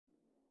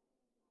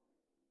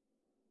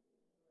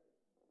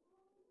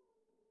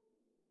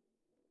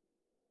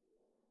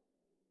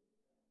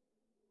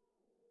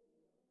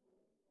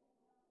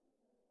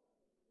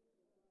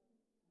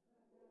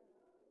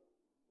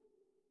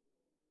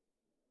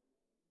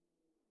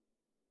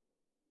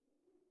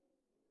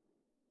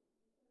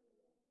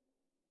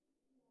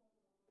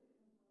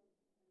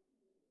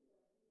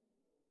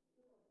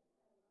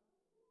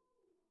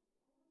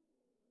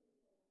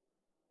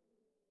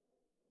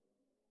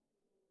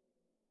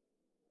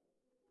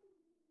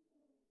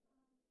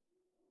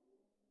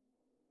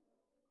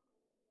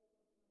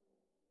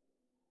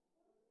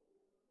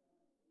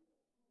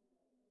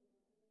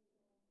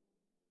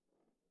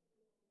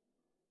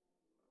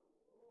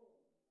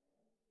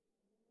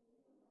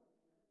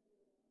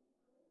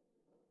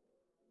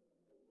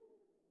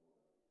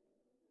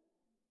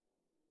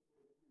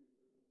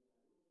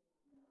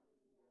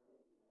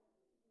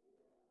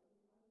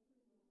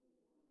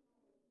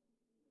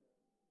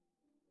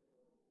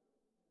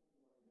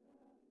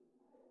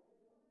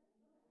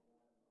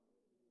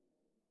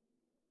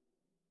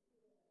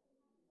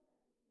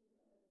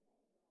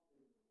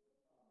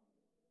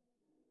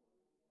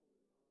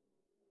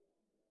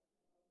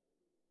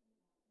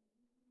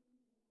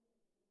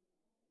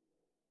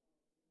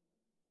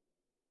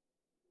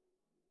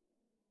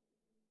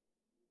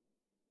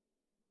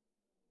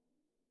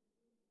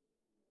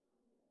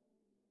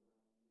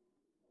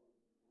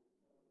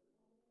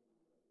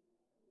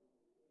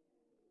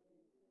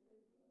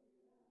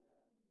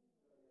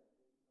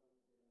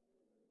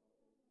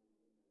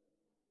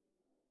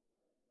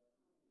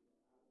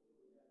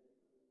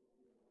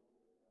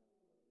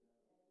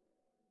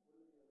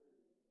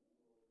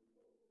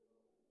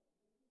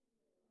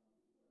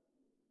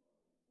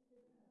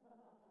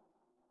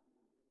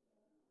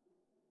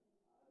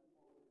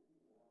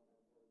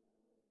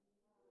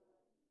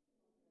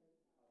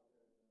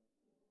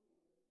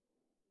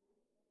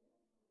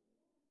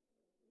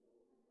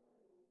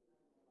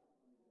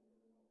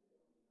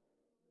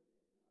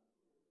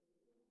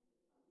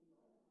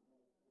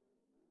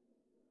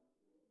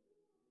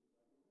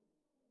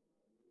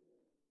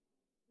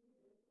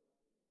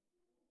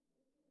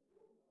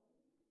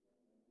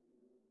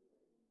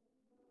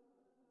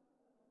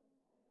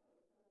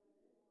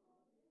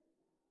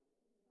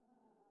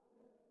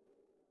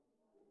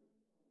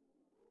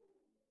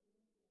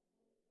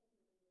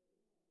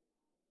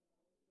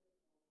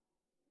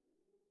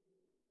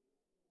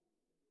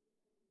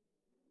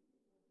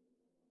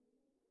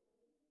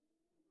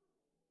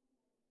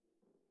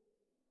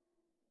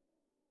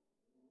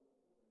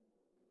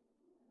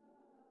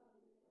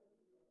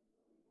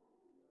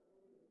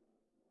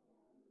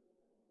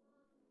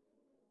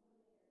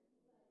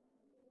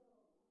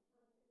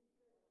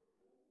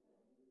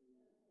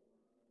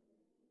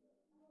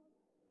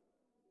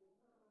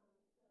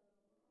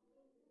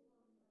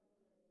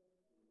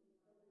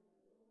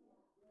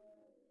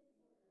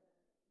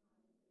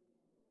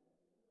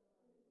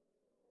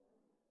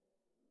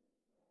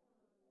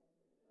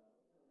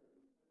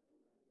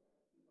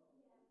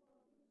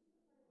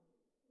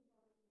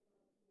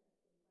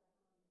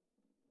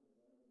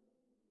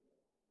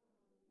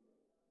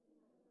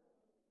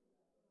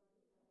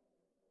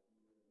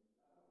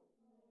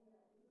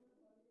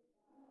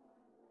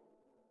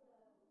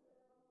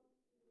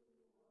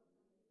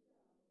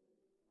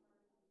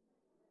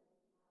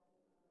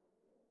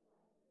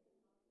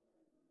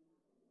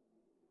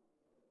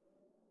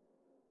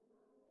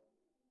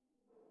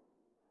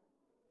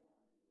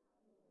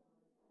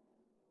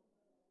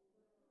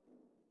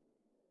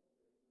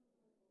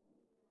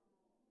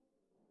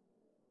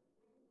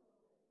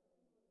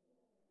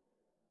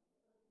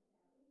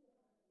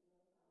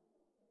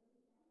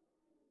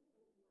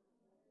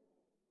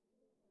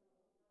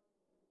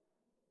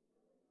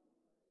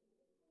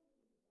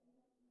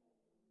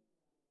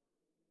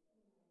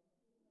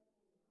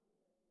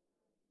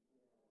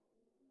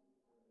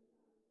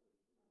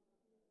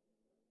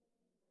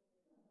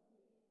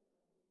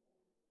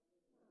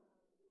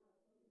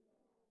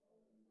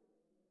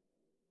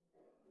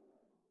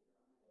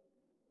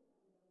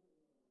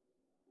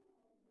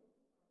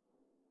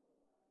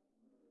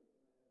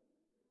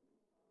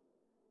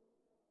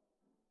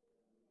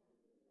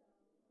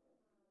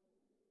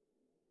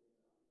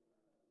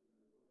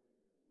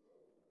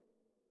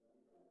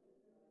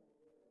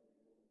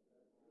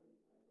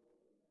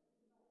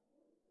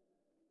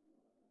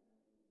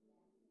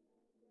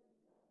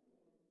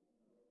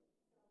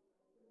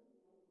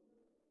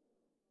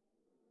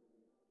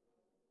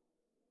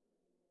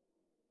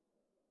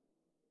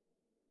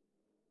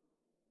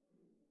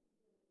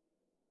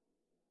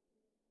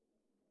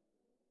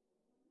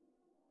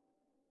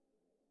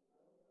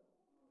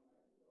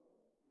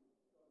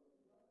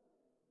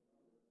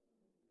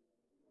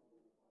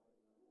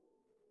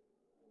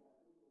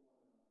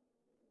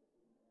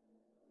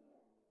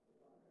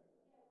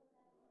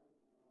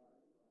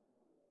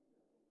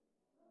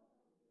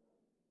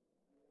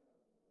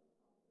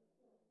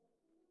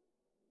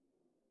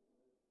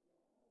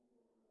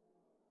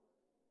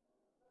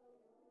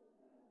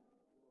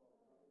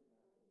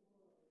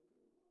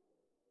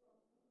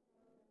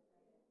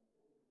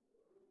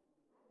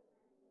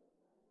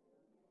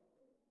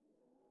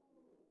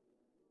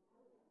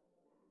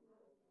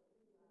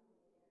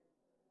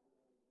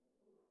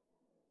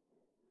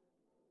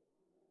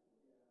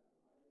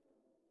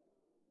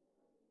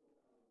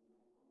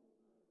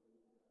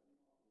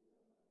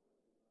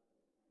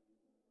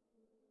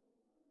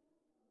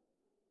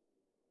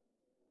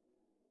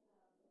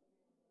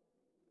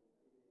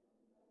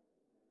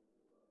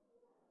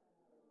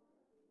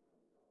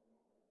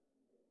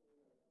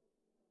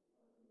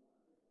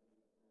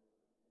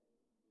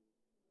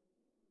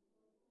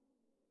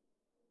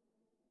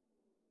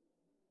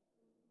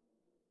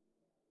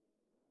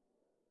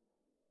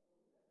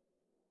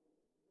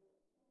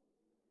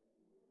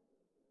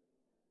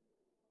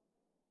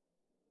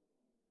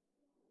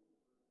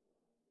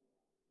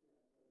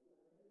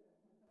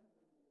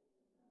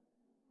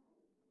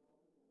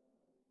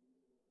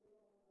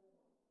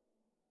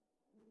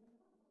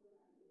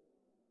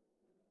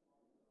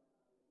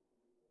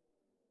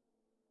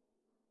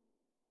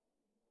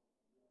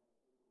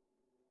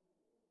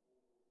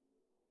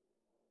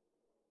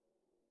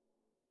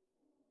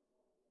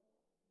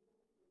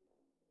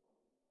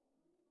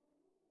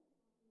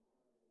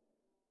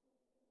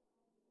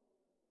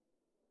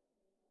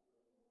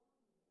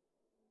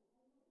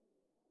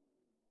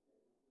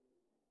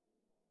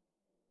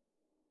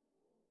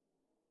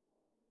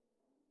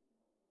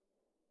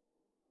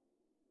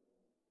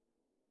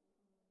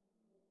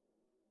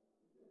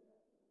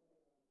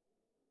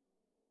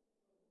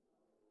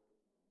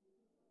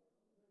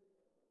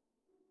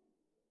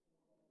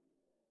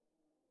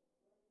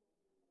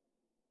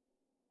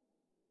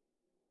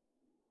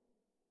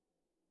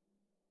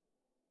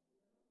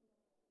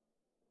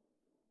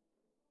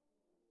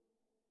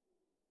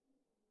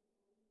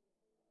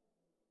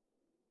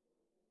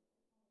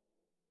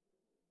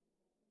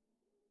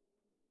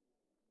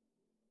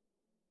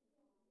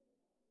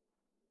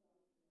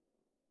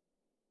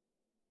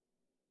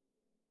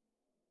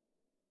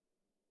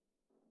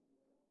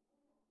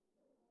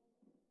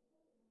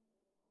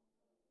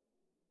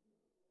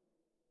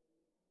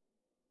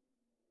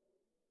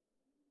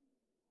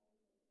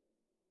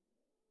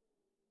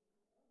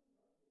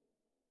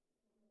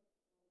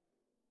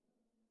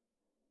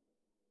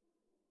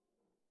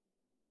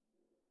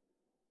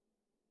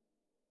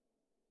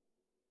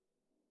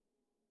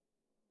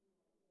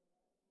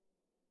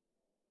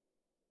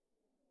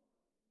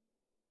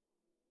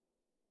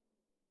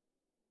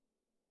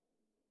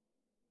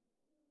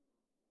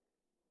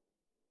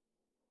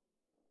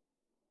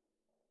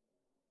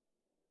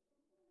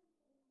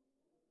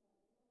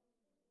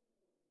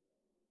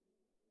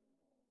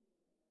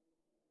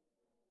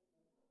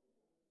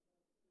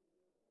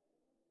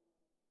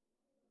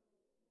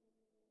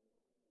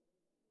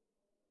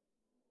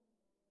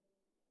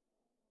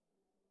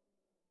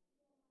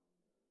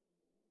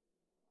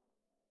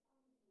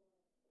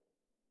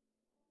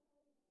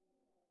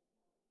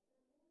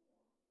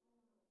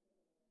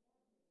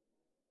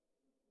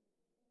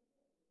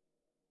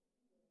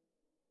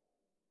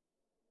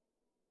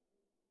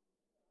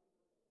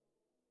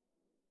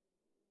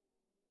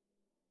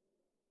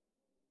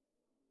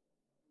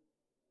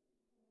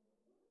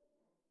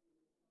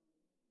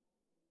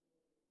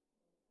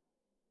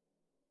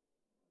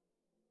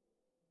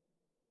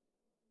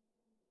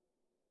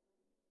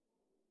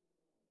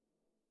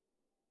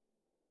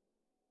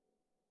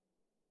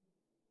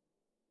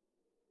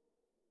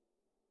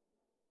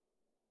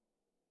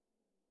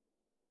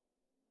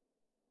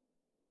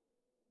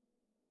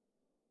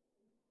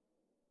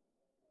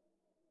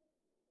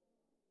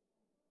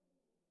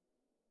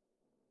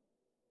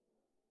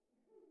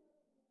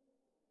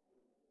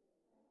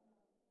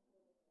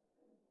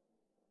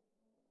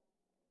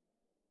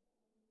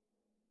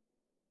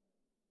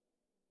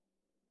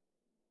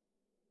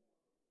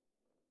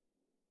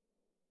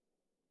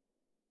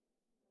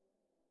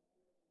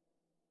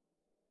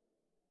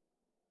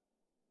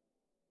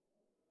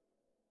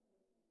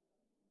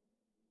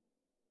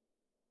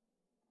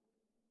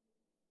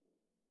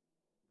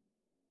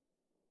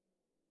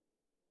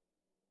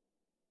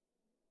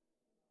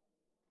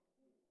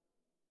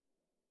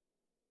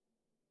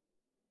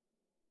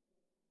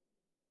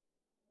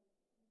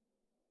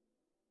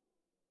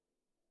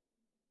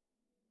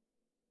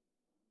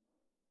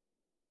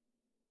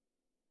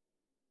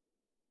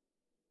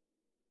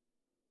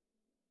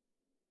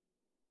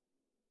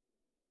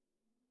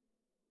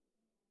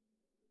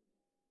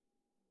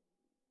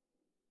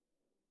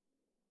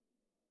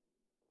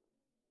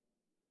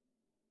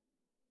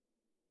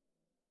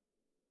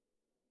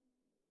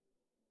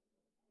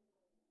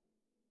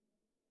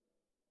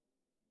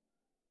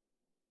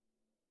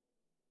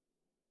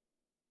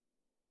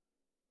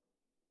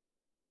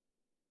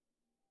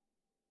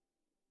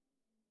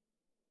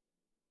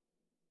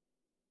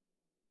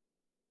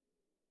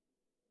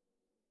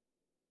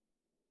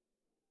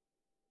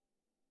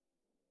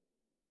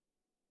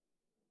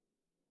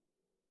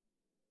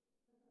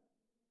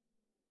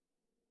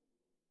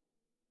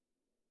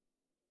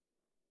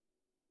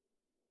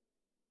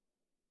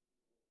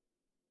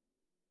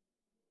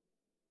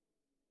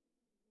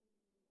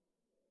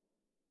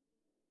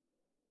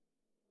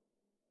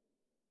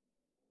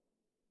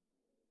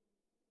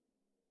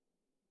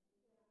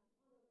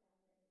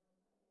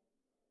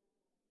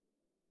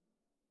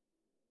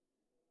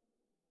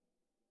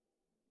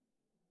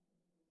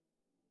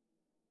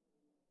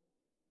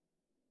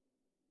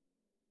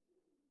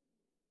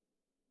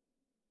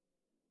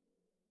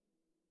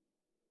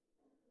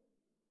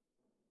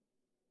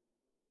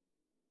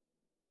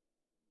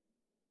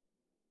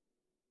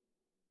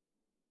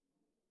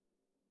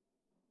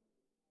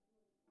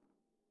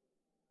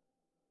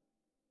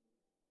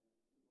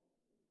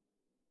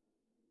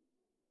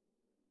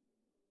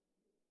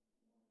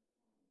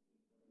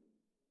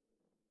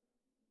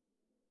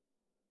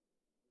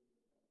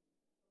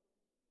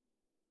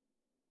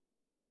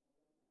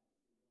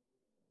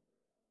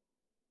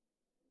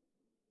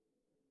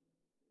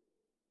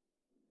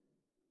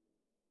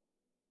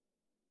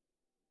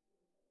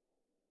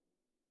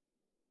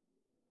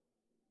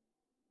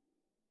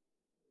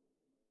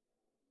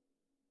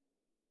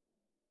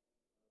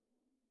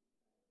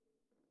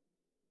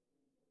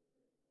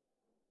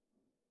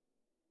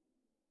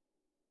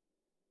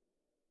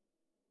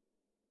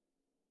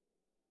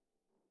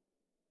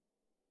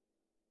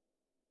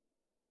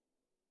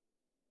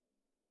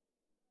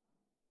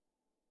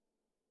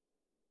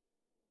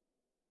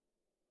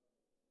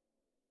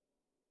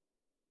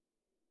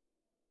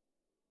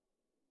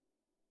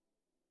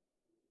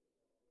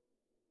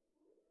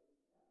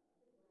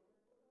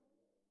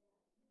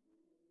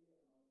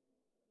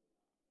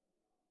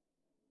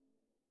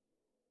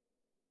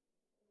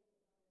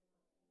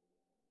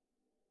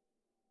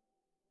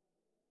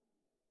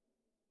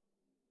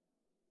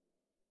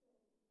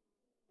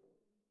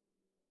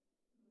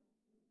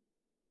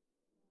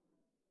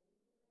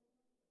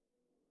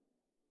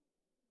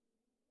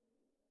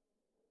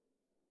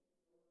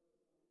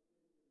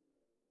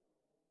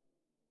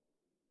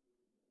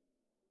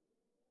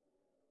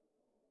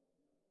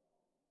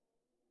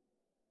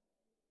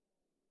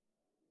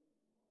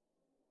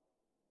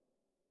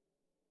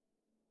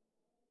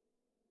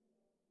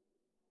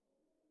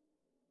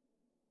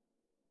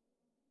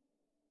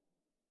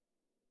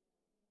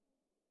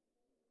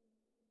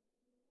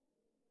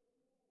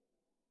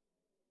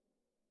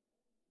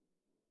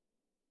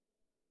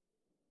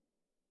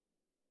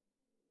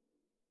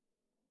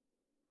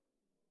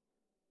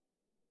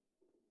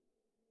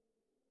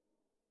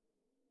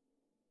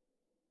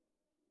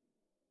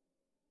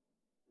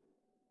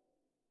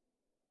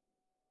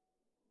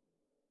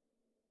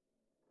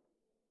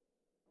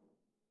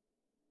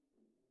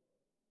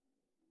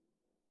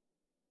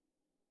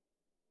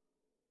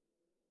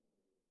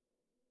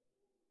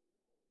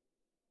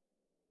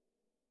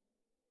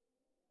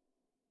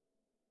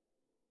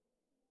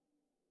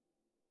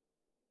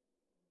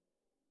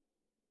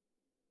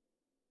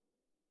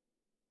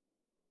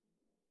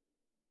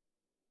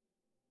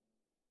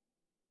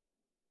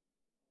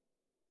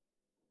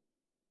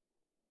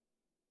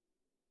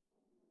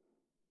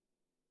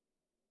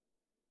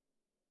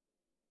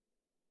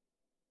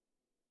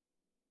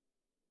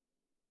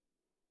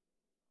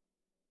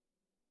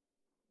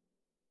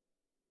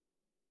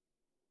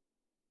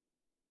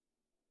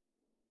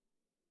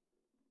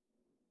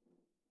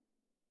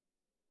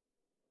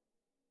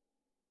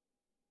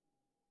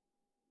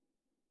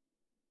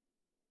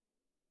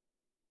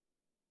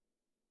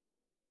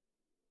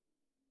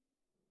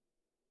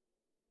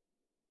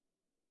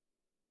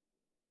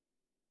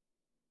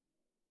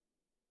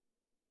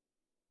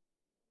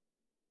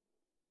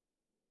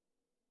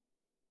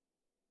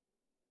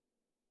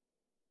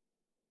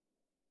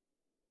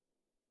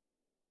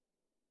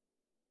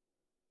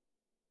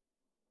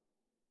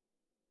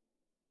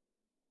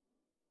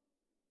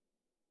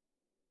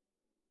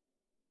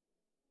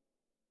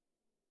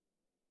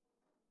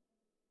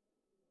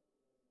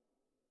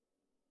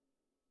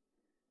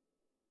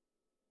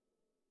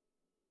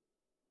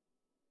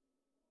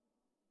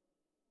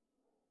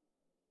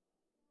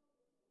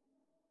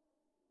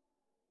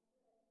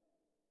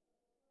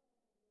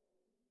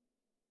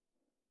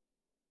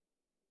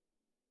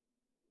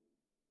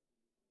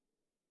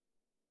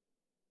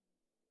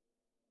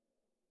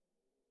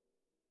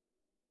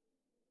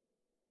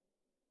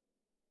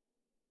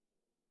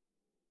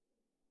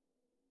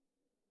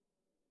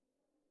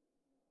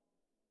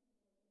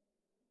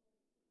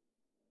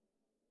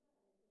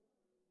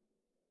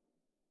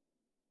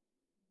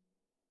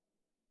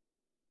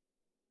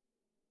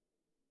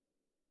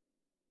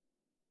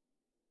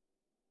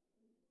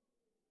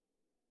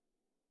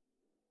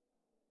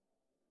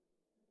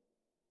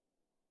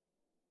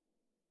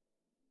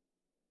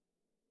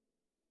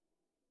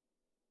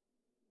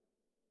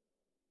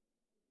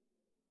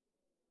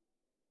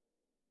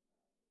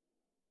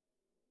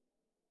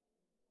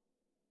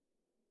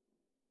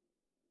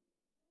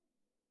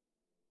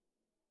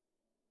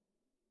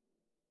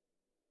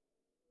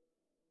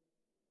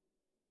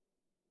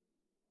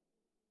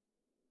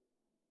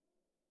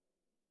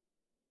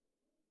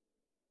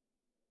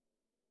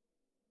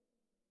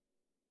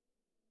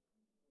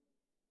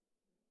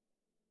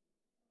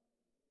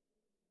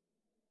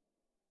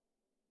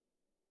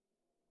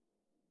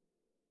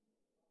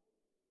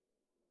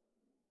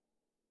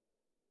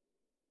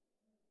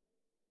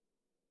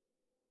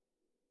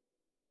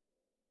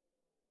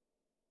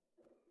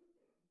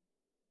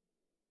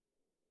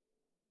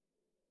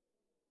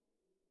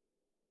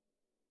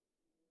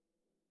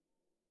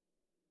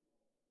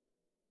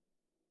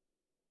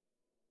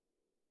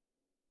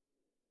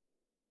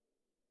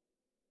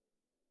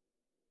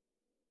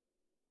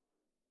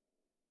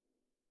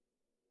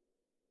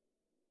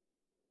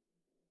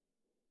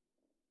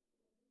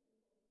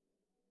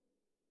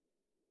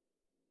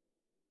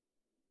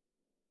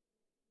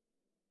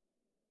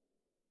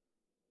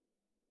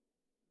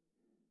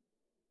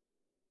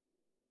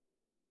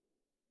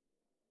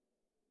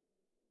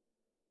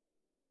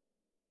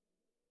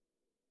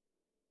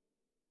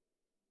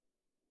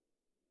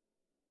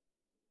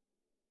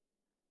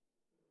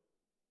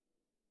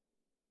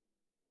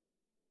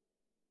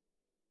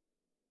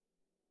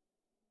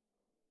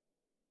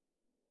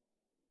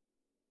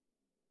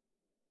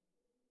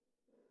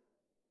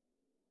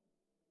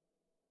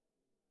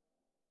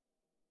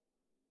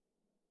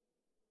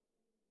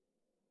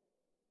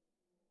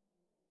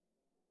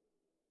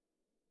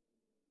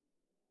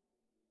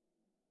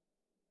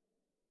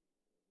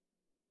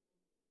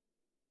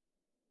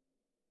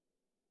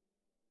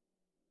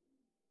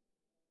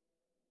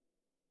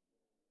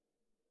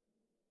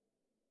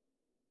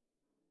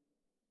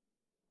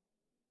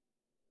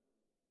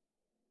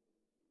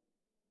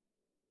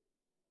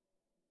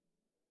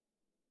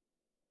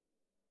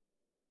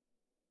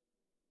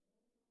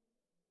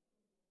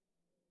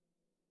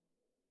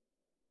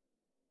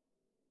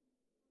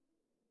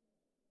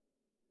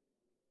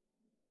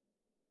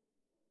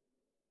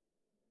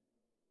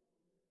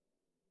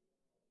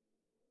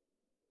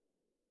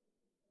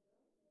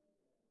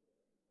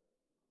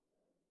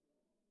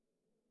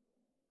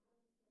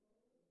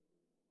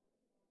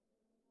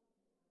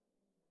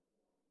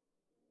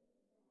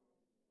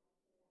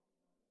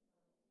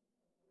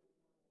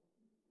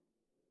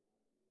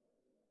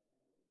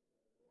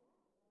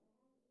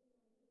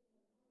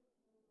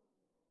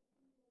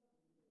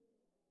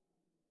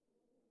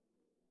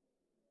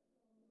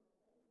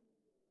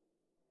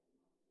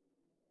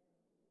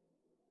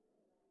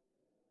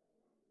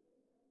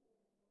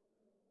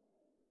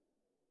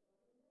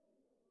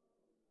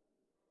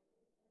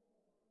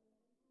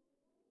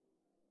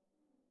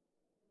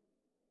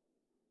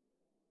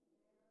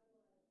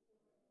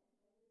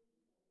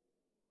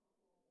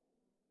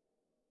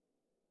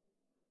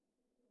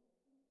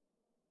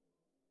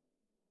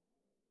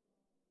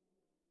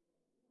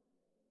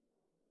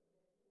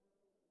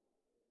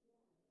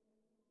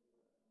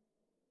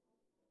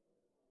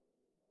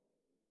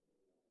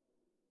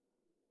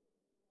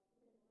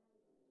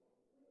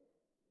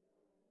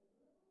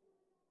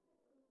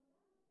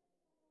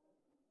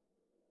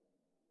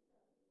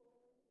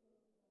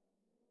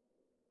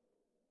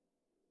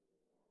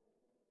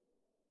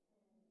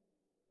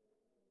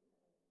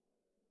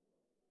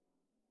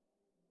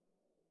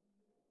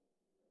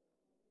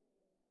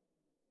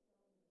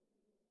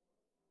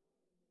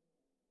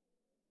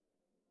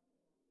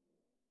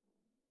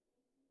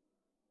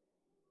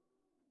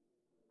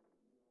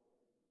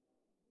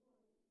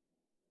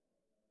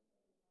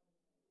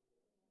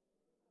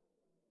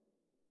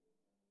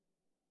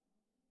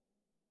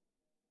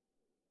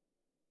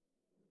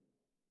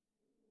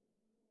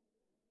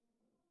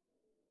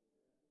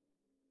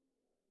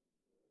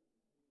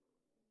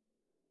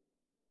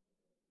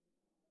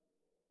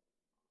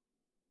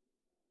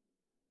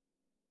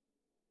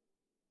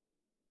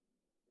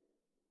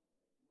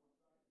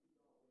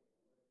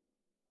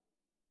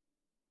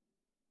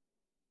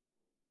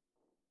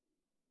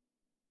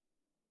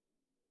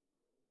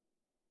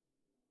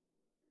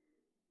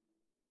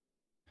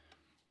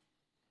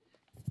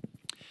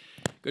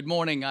Good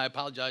morning. I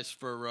apologize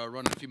for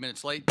running a few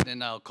minutes late,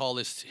 and I'll call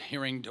this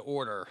hearing to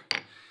order.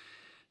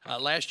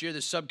 Last year,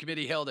 the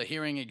subcommittee held a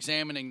hearing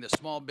examining the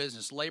small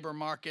business labor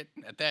market.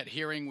 At that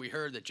hearing, we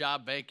heard that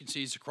job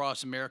vacancies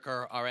across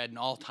America are at an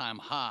all-time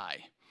high.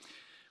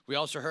 We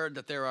also heard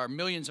that there are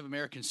millions of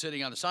Americans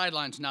sitting on the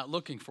sidelines not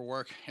looking for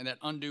work, and that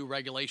undue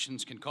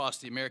regulations can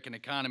cost the American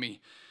economy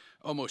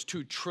almost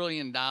 $2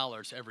 trillion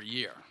every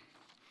year.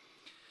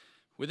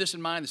 With this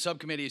in mind, the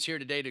subcommittee is here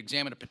today to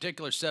examine a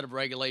particular set of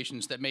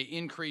regulations that may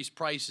increase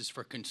prices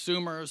for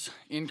consumers,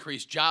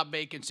 increase job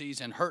vacancies,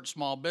 and hurt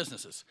small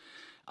businesses: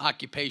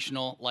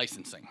 occupational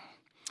licensing.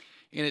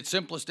 In its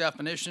simplest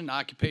definition,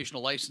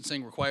 occupational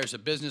licensing requires a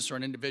business or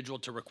an individual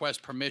to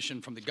request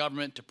permission from the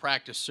government to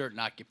practice certain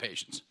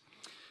occupations.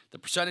 The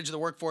percentage of the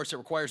workforce that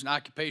requires an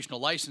occupational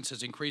license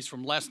has increased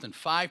from less than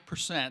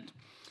 5%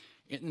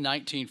 in the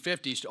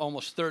 1950s to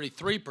almost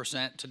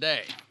 33%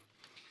 today.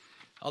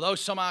 Although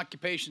some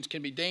occupations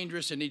can be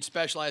dangerous and need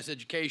specialized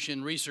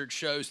education, research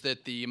shows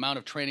that the amount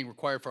of training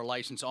required for a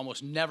license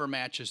almost never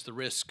matches the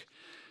risk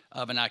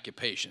of an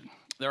occupation.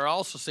 There are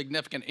also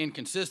significant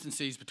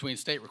inconsistencies between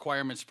state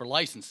requirements for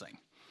licensing.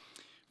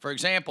 For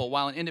example,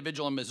 while an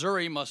individual in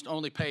Missouri must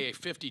only pay a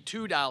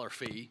 $52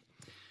 fee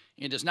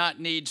and does not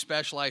need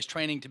specialized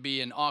training to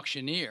be an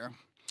auctioneer,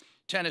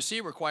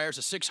 Tennessee requires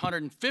a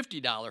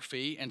 $650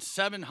 fee and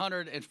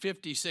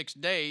 756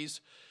 days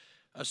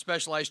of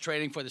specialized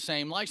training for the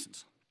same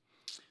license.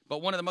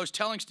 But one of the most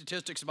telling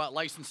statistics about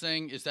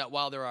licensing is that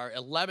while there are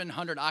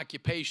 1,100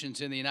 occupations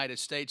in the United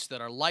States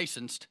that are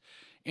licensed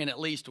in at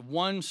least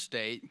one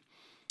state,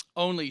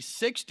 only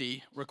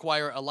 60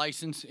 require a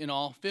license in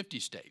all 50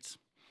 states.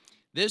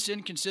 This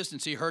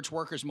inconsistency hurts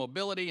workers'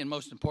 mobility and,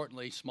 most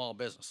importantly, small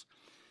business.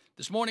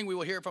 This morning, we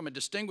will hear from a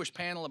distinguished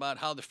panel about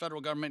how the federal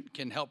government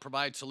can help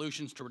provide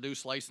solutions to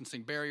reduce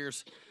licensing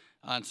barriers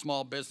on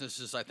small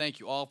businesses. I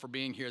thank you all for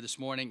being here this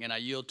morning, and I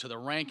yield to the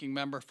ranking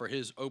member for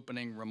his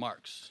opening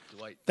remarks.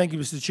 Dwight. Thank you,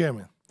 Mr.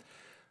 Chairman,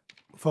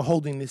 for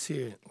holding this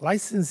hearing.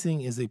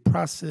 Licensing is a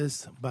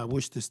process by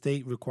which the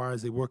state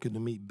requires a worker to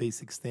meet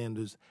basic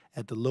standards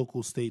at the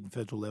local, state, and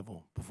federal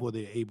level before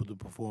they are able to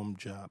perform a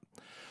job.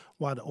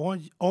 While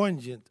the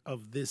origin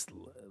of this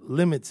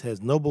limits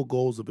has noble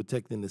goals of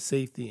protecting the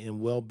safety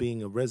and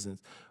well-being of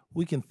residents,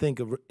 we can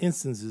think of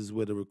instances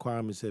where the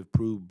requirements have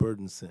proved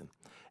burdensome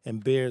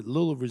and bear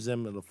little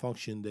resemblance of the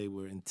function they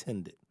were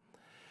intended.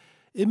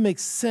 It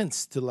makes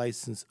sense to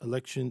license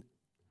electricians,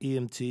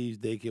 EMTs,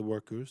 daycare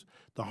workers.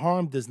 The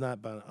harm does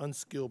not by an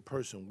unskilled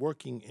person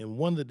working in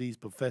one of these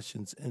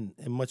professions and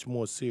much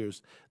more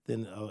serious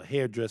than a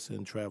hairdresser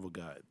and travel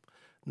guide.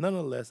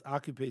 Nonetheless,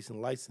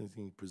 occupational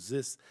licensing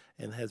persists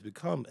and has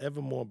become ever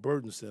more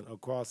burdensome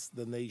across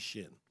the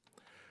nation.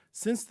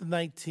 Since the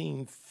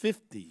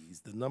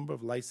 1950s, the number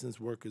of licensed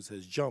workers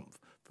has jumped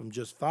from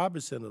just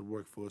 5% of the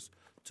workforce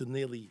to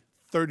nearly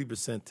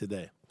 30%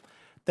 today.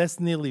 That's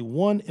nearly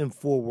 1 in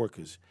 4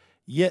 workers.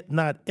 Yet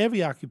not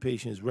every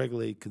occupation is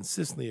regulated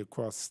consistently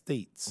across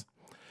states.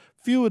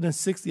 Fewer than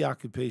 60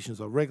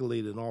 occupations are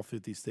regulated in all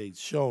 50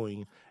 states,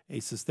 showing a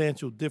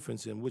substantial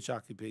difference in which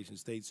occupation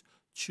states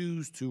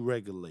choose to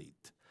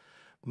regulate.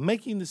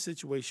 Making the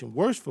situation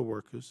worse for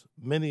workers,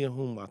 many of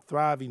whom are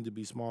thriving to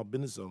be small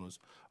business owners,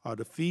 are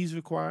the fees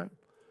required,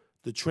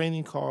 the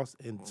training costs,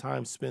 and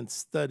time spent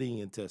studying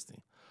and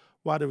testing.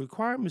 While the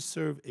requirements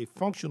serve a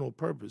functional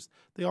purpose,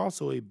 they are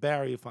also a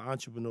barrier for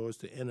entrepreneurs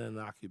to enter an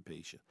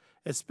occupation,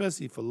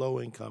 especially for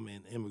low-income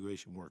and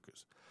immigration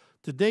workers.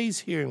 Today's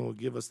hearing will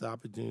give us the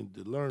opportunity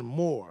to learn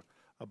more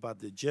about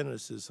the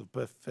genesis of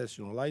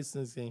professional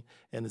licensing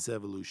and its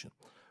evolution.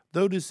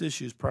 Though this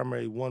issue is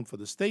primarily one for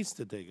the states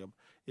to take up,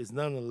 it's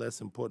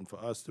nonetheless important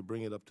for us to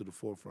bring it up to the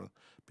forefront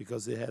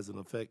because it has an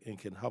effect and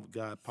can help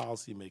guide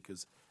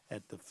policymakers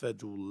at the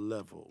federal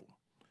level.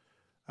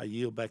 I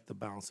yield back the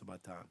balance of my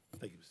time.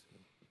 Thank you, Mr.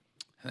 Chairman.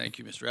 Thank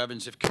you, Mr.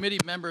 Evans. If committee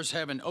members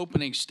have an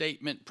opening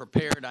statement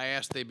prepared, I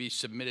ask they be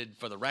submitted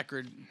for the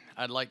record.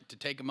 I'd like to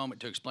take a moment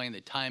to explain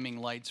the timing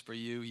lights for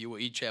you. You will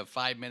each have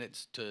 5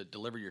 minutes to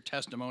deliver your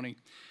testimony.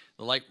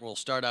 The light will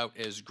start out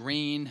as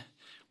green.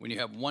 When you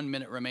have 1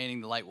 minute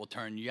remaining, the light will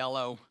turn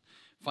yellow.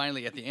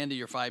 Finally, at the end of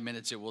your 5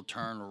 minutes, it will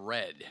turn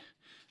red.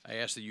 I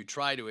ask that you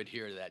try to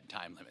adhere to that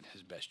time limit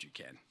as best you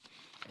can.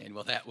 And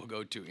with that, we'll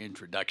go to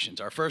introductions.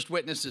 Our first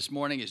witness this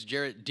morning is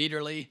Jarrett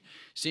Dieterle,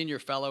 Senior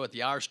Fellow at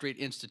the R Street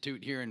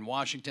Institute here in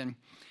Washington.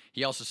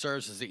 He also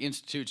serves as the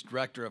Institute's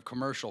Director of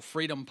Commercial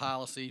Freedom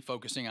Policy,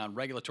 focusing on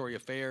regulatory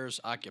affairs,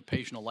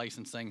 occupational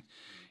licensing,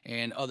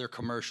 and other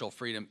commercial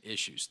freedom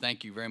issues.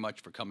 Thank you very much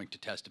for coming to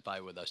testify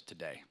with us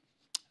today.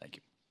 Thank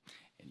you.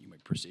 And you may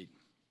proceed.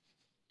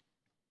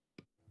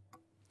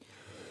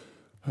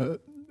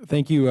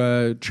 Thank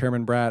you,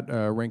 Chairman Bratt,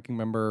 Ranking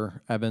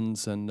Member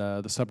Evans, and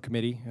the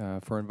subcommittee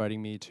for inviting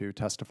me to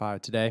testify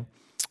today.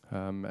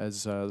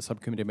 As the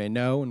subcommittee may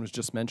know and was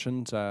just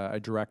mentioned, I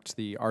direct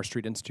the R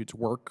Street Institute's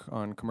work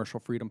on commercial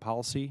freedom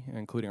policy,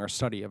 including our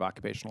study of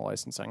occupational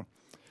licensing.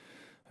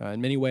 In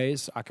many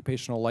ways,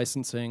 occupational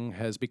licensing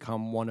has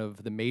become one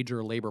of the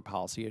major labor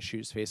policy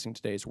issues facing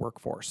today's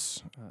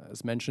workforce.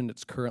 As mentioned,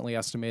 it's currently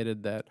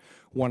estimated that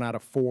 1 out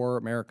of 4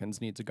 Americans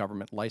needs a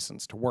government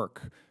license to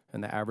work,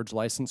 and the average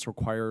license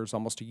requires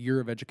almost a year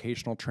of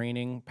educational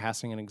training,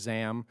 passing an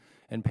exam,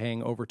 and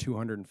paying over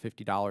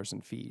 $250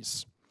 in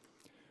fees.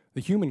 The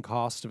human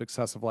cost of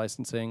excessive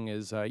licensing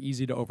is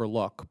easy to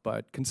overlook,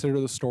 but consider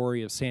the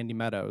story of Sandy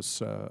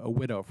Meadows, a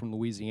widow from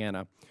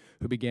Louisiana,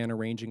 who began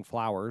arranging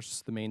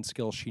flowers, the main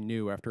skill she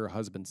knew after her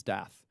husband's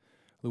death.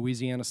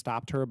 Louisiana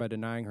stopped her by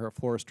denying her a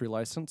floristry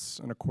license,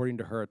 and according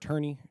to her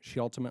attorney, she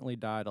ultimately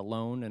died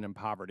alone and in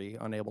poverty,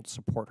 unable to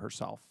support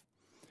herself.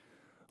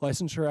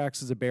 Licensure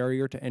acts as a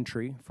barrier to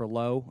entry for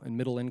low and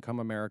middle-income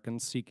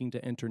Americans seeking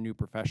to enter new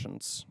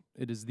professions.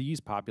 It is these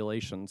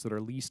populations that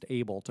are least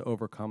able to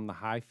overcome the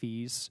high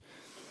fees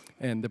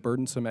and the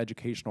burdensome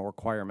educational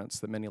requirements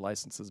that many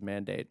licenses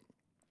mandate.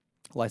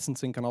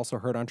 Licensing can also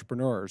hurt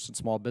entrepreneurs and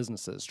small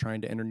businesses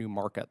trying to enter new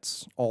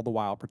markets, all the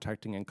while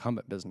protecting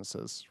incumbent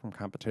businesses from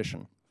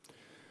competition.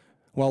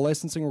 While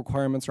licensing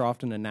requirements are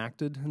often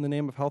enacted in the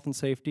name of health and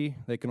safety,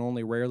 they can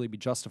only rarely be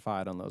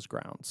justified on those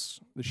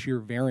grounds. The sheer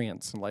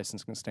variance in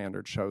licensing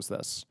standards shows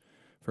this.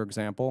 For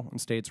example, in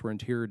states where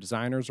interior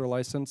designers are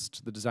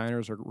licensed, the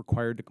designers are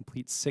required to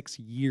complete 6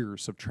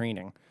 years of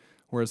training,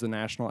 whereas the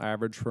national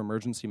average for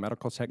emergency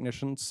medical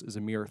technicians is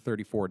a mere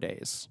 34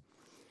 days.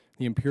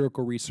 The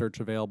empirical research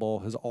available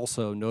has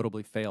also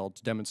notably failed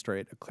to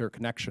demonstrate a clear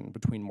connection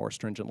between more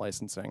stringent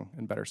licensing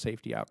and better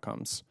safety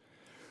outcomes.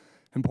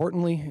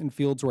 Importantly, in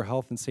fields where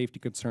health and safety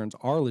concerns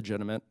are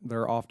legitimate,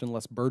 there are often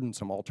less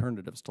burdensome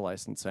alternatives to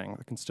licensing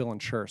that can still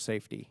ensure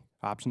safety.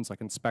 Options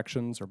like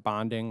inspections or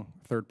bonding,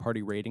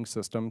 third-party rating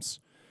systems.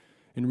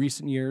 In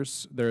recent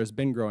years, there has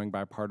been growing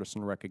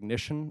bipartisan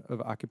recognition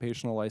of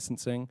occupational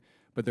licensing,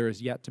 but there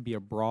is yet to be a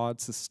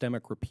broad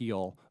systemic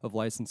repeal of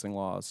licensing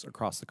laws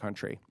across the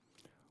country.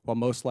 While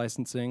most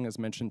licensing, as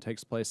mentioned,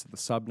 takes place at the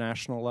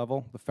subnational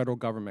level, the federal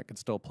government can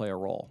still play a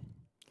role.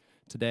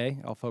 Today,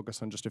 I'll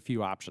focus on just a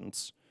few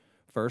options.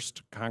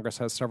 First, Congress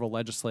has several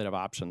legislative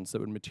options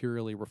that would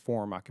materially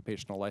reform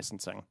occupational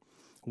licensing.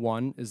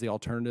 One is the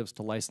Alternatives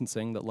to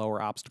Licensing That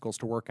Lower Obstacles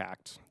to Work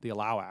Act, the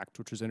ALLOW Act,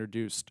 which was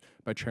introduced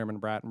by Chairman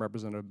Bratt and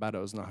Representative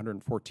Meadows in the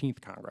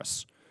 114th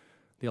Congress.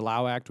 The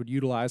ALLOW Act would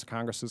utilize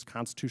Congress's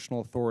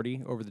constitutional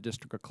authority over the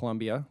District of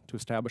Columbia to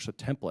establish a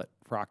template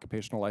for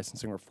occupational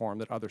licensing reform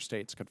that other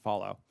states could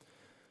follow.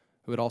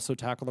 It would also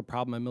tackle the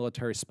problem of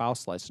military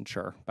spouse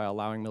licensure by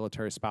allowing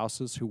military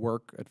spouses who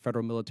work at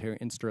federal military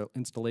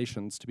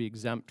installations to be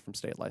exempt from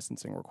state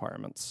licensing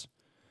requirements.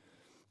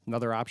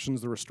 Another option is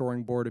the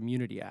Restoring Board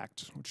Immunity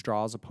Act, which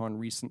draws upon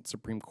recent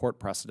Supreme Court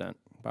precedent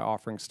by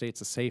offering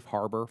states a safe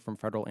harbor from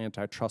federal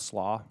antitrust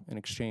law in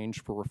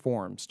exchange for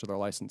reforms to their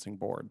licensing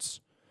boards.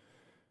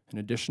 In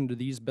addition to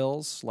these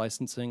bills,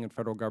 licensing in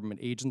federal government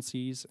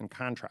agencies and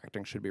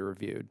contracting should be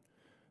reviewed.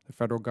 The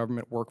federal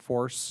government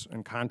workforce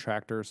and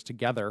contractors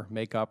together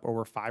make up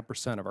over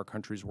 5% of our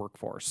country's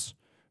workforce,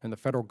 and the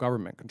federal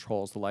government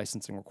controls the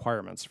licensing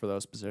requirements for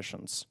those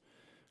positions.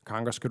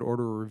 Congress could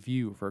order a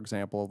review, for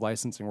example, of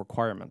licensing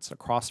requirements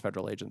across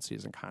federal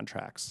agencies and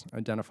contracts,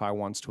 identify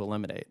ones to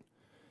eliminate.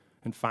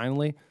 And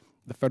finally,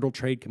 the Federal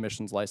Trade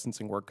Commission's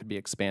licensing work could be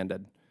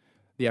expanded.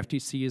 The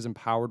FTC is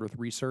empowered with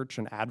research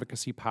and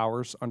advocacy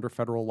powers under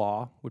federal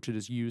law, which it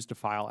has used to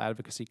file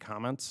advocacy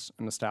comments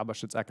and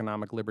establish its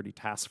Economic Liberty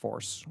Task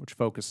Force, which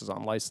focuses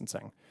on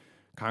licensing.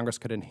 Congress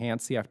could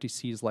enhance the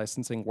FTC's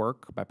licensing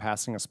work by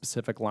passing a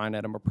specific line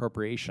item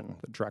appropriation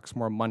that directs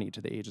more money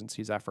to the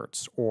agency's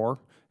efforts, or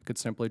it could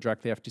simply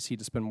direct the FTC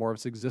to spend more of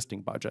its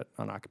existing budget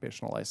on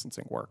occupational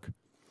licensing work.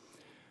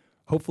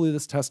 Hopefully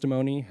this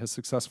testimony has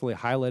successfully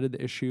highlighted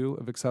the issue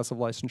of excessive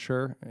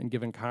licensure and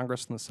given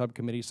Congress and the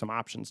subcommittee some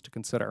options to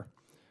consider.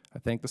 I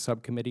thank the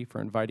subcommittee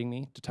for inviting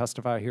me to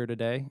testify here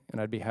today,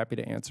 and I'd be happy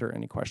to answer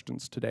any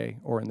questions today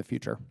or in the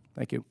future.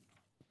 Thank you.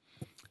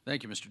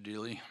 Thank you, Mr.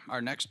 Dieterle.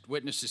 Our next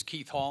witness is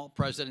Keith Hall,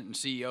 President and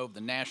CEO of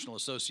the National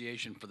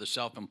Association for the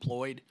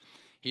Self-Employed.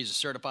 He's a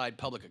certified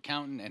public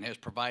accountant and has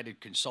provided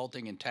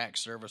consulting and tax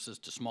services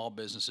to small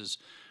businesses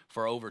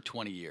for over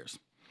 20 years.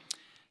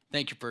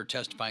 Thank you for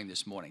testifying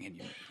this morning, and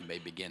you may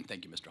begin.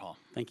 Thank you, Mr. Hall.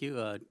 Thank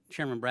you.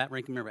 Chairman Bratt,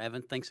 Ranking Member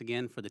Evans, thanks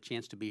again for the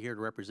chance to be here to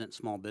represent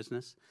small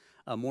business.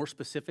 More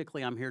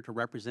specifically, I'm here to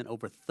represent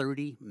over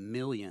 30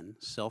 million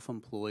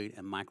self-employed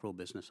and micro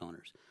business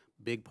owners,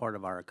 big part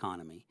of our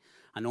economy.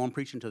 I know I'm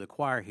preaching to the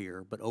choir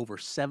here, but over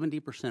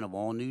 70% of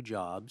all new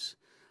jobs,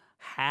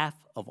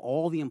 half of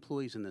all the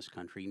employees in this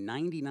country,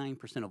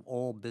 99% of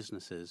all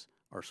businesses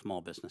are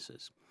small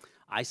businesses.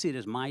 I see it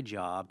as my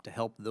job to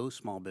help those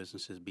small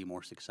businesses be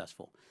more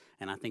successful,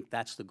 and I think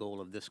that's the goal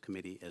of this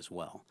committee as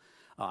well.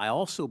 I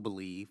also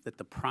believe that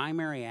the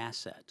primary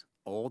asset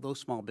all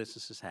those small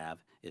businesses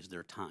have is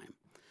their time.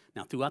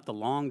 Now, throughout the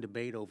long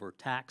debate over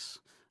tax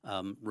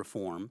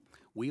reform,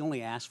 we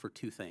only ask for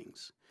two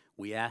things.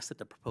 We ask that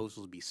the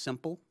proposals be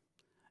simple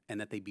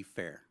and that they be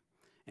fair.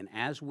 And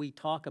as we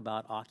talk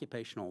about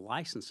occupational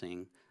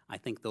licensing, I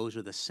think those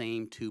are the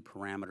same two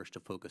parameters to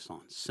focus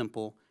on,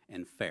 simple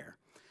and fair.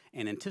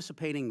 And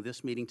anticipating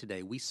this meeting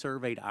today, we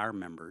surveyed our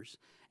members,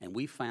 and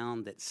we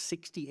found that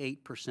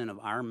 68% of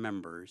our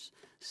members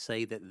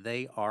say that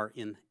they are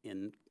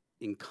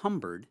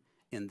encumbered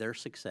in their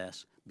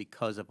success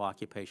because of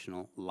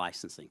occupational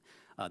licensing.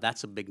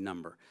 That's a big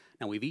number.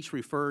 Now, we've each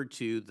referred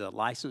to the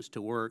license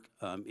to work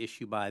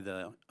issued by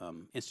the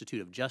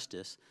Institute of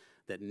Justice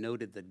that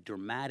noted the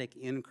dramatic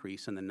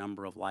increase in the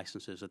number of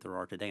licenses that there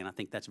are today, and I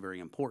think that's very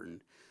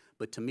important.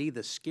 But to me,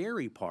 the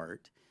scary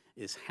part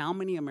is how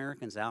many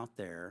Americans out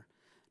there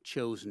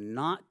chose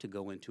not to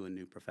go into a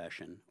new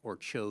profession or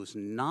chose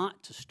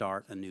not to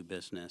start a new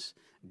business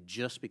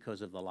just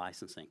because of the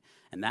licensing.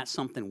 And that's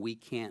something we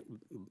can't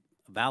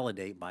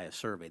validate by a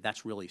survey.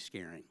 That's really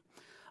scaring.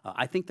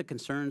 I think the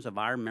concerns of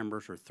our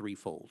members are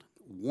threefold.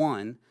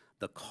 One,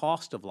 the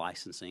cost of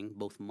licensing,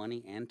 both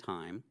money and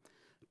time.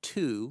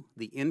 Two,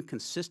 the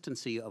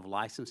inconsistency of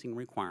licensing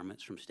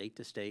requirements from state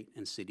to state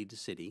and city to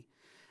city.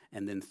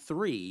 And then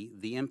three,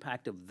 the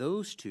impact of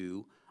those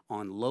two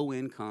on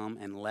low-income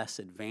and less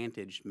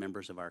advantaged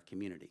members of our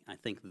community. I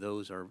think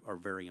those are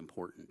very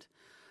important.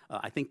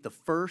 I think the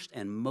first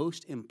and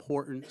most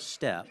important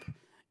step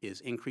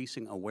is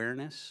increasing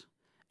awareness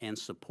and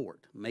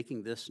support,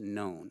 making this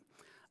known.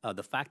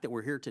 The fact that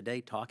we're here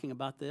today talking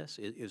about this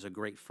is a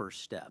great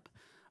first step.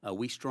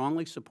 We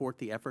strongly support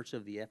the efforts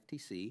of the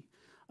FTC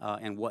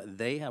and what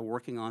they are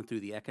working on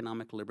through the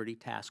Economic Liberty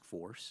Task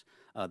Force.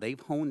 They've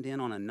honed in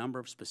on a number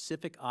of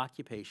specific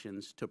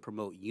occupations to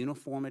promote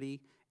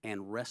uniformity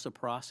and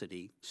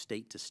reciprocity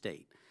state to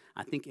state.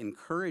 I think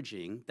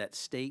encouraging that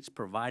states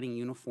providing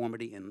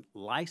uniformity in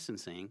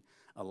licensing,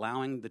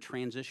 allowing the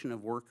transition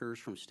of workers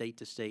from state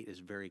to state is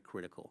very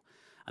critical.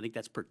 I think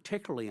that's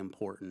particularly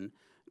important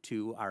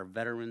to our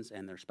veterans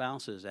and their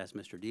spouses, as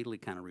Mr. Dieterle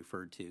kind of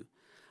referred to.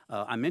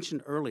 I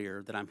mentioned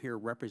earlier that I'm here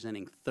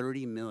representing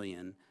 30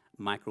 million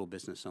micro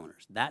business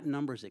owners. That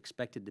number is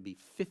expected to be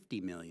 50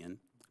 million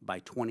by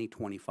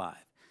 2025.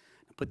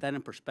 To put that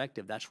in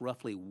perspective, that's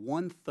roughly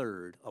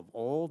 1/3 of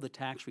all the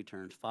tax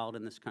returns filed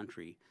in this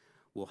country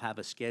will have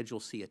a Schedule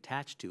C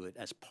attached to it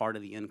as part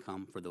of the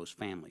income for those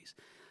families.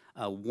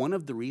 One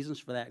of the reasons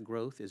for that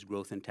growth is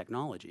growth in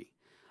technology.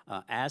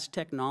 As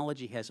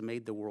technology has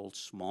made the world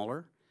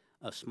smaller,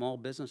 small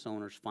business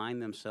owners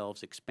find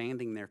themselves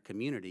expanding their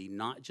community,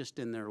 not just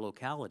in their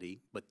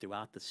locality, but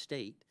throughout the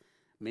state,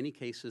 many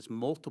cases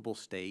multiple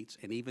states,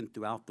 and even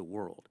throughout the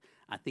world.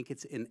 I think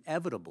it's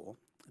inevitable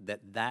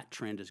that that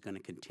trend is going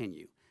to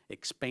continue.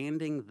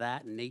 Expanding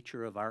that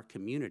nature of our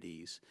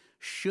communities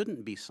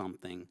shouldn't be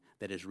something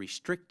that is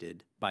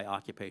restricted by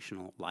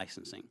occupational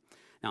licensing.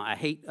 Now, I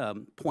hate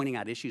pointing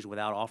out issues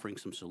without offering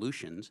some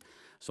solutions,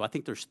 so I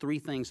think there's three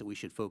things that we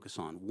should focus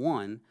on.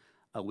 One,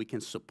 we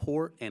can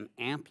support and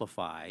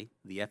amplify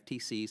the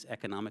FTC's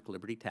Economic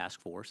Liberty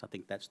Task Force. I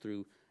think that's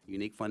through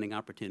unique funding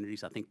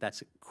opportunities. I think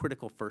that's a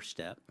critical first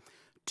step.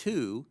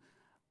 Two,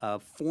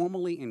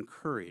 formally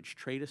encourage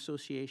trade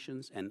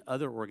associations and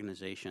other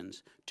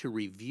organizations to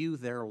review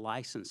their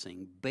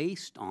licensing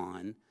based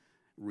on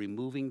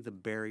removing the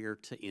barrier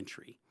to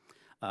entry.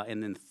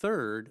 And then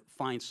third,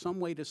 find some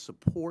way to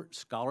support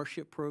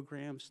scholarship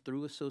programs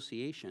through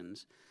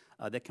associations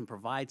that can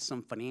provide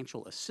some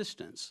financial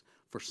assistance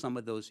for some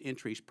of those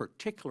entries,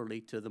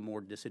 particularly to the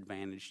more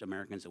disadvantaged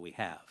Americans that we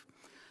have.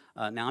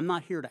 Now, I'm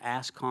not here to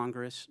ask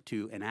Congress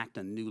to enact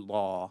a new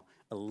law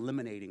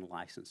eliminating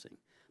licensing,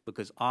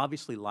 because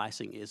obviously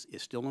licensing is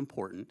still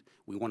important.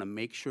 We want to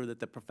make sure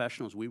that the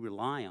professionals we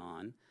rely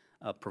on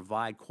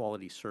provide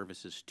quality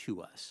services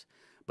to us.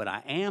 But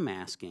I am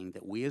asking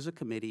that we as a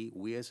committee,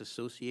 we as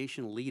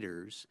association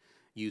leaders,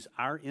 use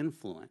our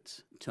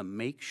influence to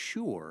make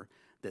sure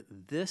that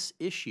this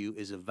issue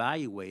is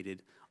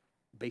evaluated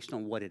based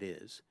on what it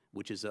is,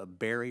 which is a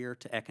barrier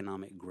to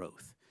economic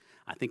growth.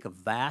 I think a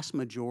vast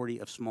majority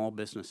of small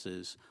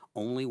businesses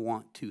only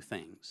want two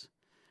things,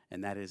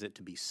 and that is it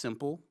to be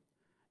simple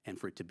and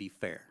for it to be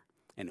fair.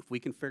 And if we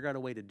can figure out a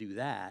way to do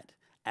that,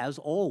 as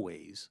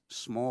always,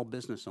 small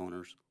business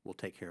owners will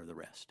take care of the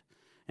rest.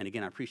 And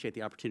again, I appreciate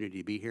the opportunity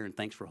to be here, and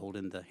thanks for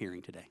holding the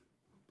hearing today.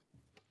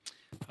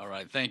 All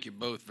right, thank you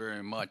both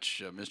very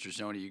much. Mr.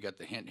 Zoni, you got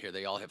the hint here.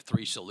 They all have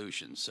three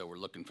solutions, so we're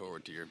looking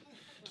forward to your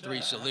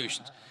three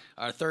solutions.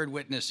 Our third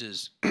witness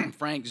is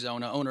Frank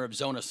Zona, owner of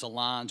Zona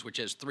Salons, which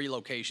has 3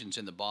 locations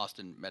in the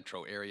Boston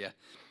metro area.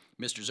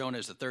 Mr. Zona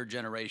is the third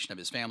generation of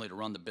his family to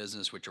run the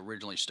business, which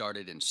originally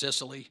started in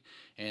Sicily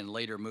and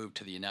later moved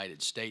to the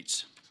United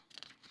States.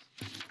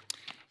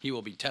 He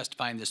will be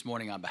testifying this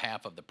morning on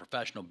behalf of the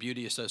Professional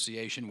Beauty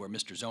Association, where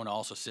Mr. Zona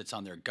also sits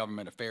on their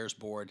Government Affairs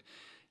Board.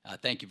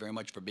 Thank you very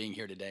much for being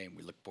here today, and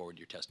we look forward to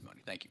your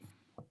testimony. Thank you.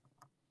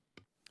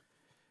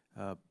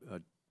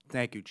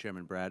 Thank you,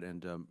 Chairman Brad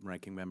and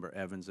Ranking Member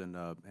Evans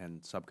and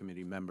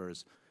subcommittee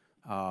members.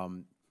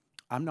 I'm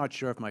not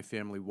sure if my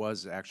family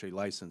was actually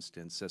licensed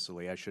in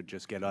Sicily. I should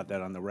just get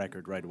that on the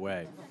record right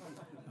away.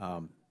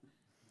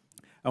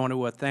 I want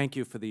to thank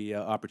you for the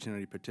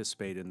opportunity to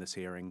participate in this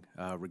hearing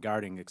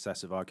regarding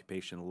excessive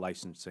occupational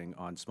licensing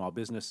on small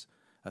business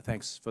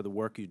Thanks for the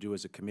work you do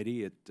as a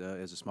committee.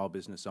 As a small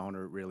business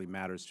owner, it really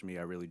matters to me.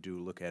 I really do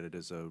look at it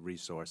as a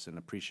resource and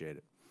appreciate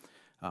it.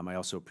 I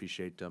also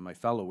appreciate my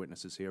fellow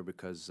witnesses here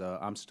because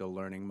I'm still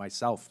learning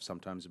myself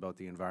sometimes about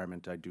the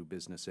environment I do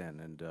business in,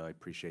 and I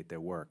appreciate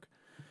their work.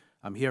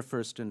 I'm here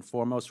first and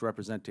foremost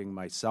representing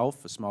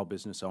myself, a small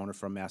business owner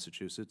from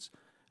Massachusetts.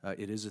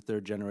 It is a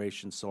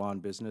third-generation salon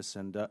business,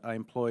 and I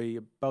employ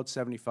about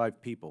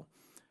 75 people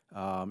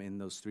in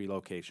those 3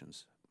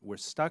 locations. We're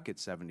stuck at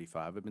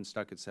 75. I've been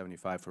stuck at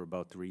 75 for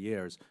about 3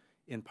 years,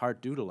 in part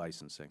due to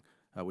licensing,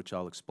 which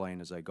I'll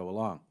explain as I go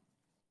along.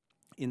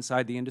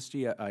 Inside the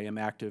industry, I am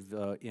active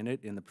in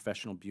it, in the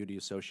Professional Beauty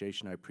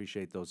Association. I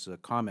appreciate those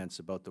comments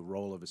about the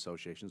role of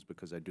associations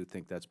because I do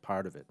think that's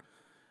part of it.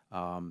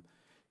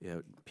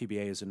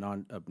 PBA is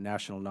a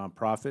national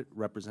nonprofit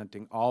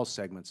representing all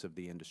segments of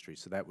the industry.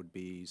 So that would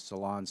be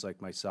salons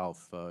like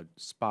myself,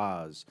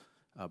 spas,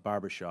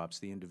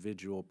 barbershops, the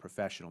individual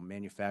professional,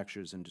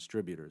 manufacturers and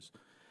distributors,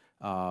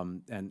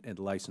 and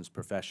licensed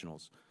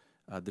professionals.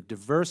 The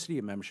diversity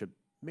of membership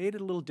made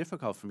it a little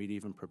difficult for me to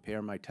even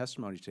prepare my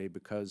testimony today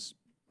because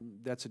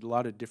that's a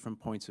lot of different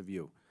points of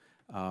view.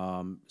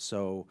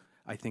 So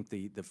I think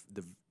the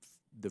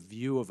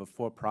view of a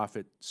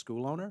for-profit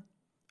school owner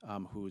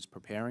who is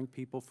preparing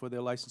people for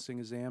their licensing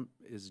exam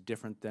is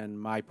different than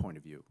my point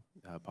of view,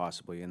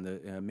 possibly. And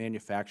the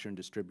manufacturer and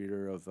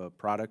distributor of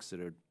products that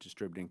are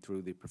distributing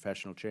through the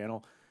professional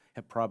channel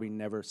have probably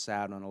never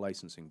sat on a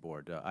licensing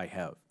board. I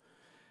have.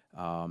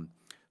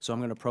 So I'm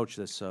going to approach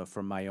this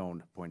from my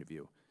own point of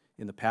view.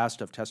 In the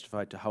past, I've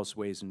testified to House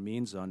Ways and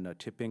Means on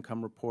tip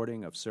income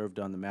reporting. I've served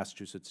on the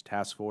Massachusetts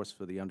Task Force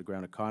for the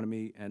Underground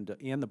Economy and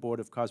the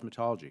Board of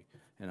Cosmetology,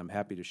 and I'm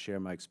happy to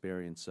share my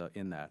experience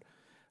in that.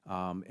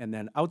 And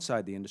then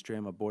outside the industry,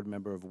 I'm a board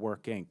member of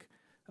Work, Inc.,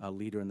 a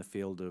leader in the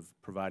field of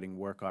providing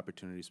work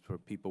opportunities for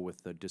people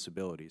with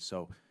disabilities.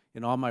 So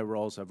in all my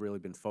roles, I've really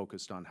been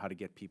focused on how to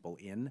get people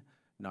in,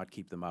 not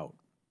keep them out.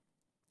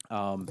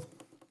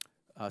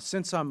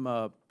 Since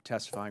I'm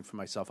testifying for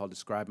myself, I'll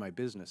describe my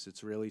business.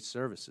 It's really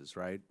services,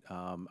 right?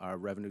 Our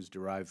revenues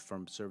derive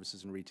from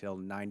services and retail,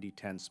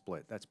 90-10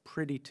 split. That's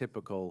pretty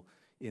typical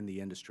in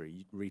the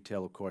industry.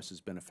 Retail, of course,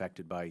 has been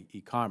affected by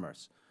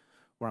e-commerce.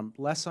 Where I'm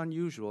less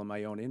unusual in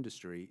my own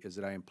industry is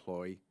that I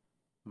employ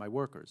my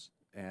workers,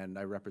 and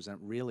I represent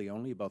really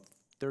only about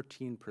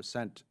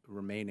 13%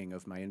 remaining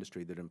of my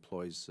industry that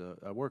employs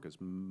workers.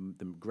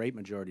 The great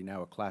majority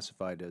now are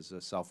classified as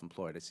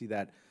self-employed. I see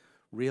that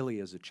really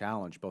as a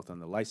challenge, both on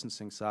the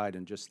licensing side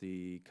and just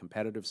the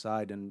competitive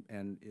side,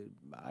 and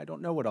I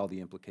don't know what all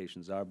the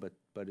implications are, but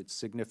it's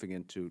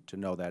significant to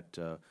know that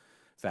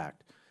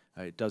fact.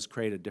 It does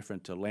create a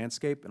different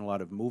landscape and a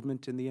lot of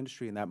movement in the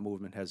industry, and that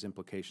movement has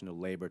implication to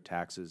labor,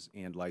 taxes,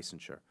 and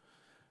licensure.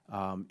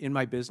 In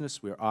my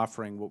business, we're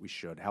offering what we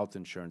should: health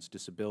insurance,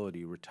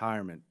 disability,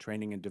 retirement,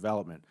 training and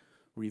development.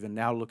 We're even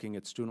now looking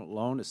at student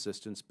loan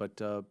assistance, but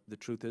the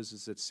truth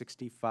is that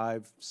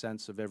 65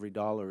 cents of every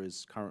dollar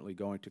is currently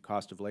going to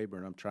cost of labor,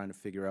 and I'm trying to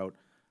figure out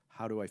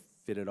how do I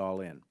fit it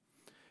all in.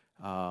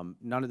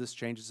 None of this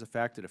changes the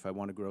fact that if I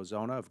want to grow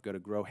Zona, I've got to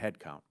grow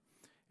headcount.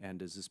 And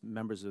as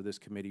members of this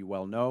committee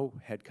well know,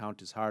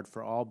 headcount is hard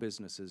for all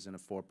businesses in a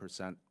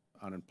 4%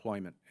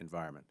 unemployment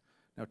environment.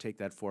 Now take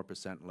that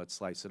 4% and let's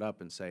slice it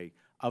up and say,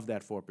 of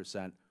that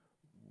 4%,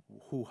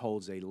 who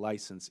holds a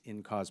license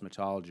in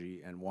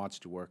cosmetology and wants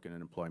to work in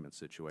an employment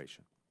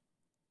situation?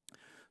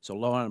 So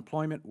low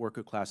unemployment,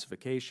 worker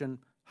classification,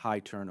 high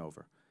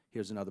turnover.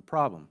 Here's another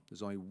problem.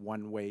 There's only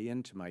one way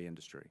into my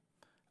industry,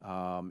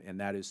 and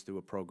that is through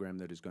a program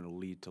that is going to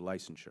lead to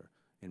licensure.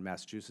 In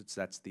Massachusetts,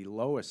 that's the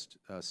lowest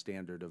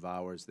standard of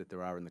hours that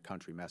there are in the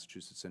country.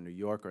 Massachusetts and New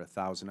York are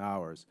 1,000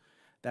 hours.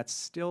 That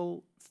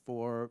still,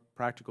 for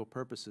practical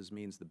purposes,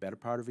 means the better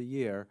part of a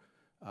year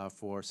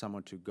for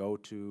someone to go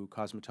to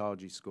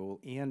cosmetology school,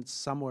 and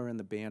somewhere in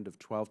the band of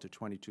 $12,000 to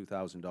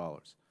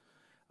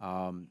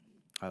 $22,000.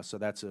 So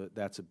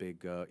that's a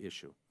big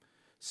issue.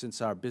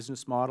 Since our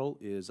business model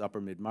is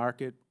upper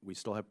mid-market, we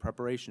still have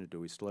preparation to do.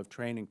 We still have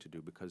training to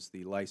do because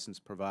the license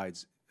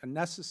provides a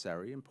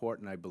necessary,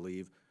 important, I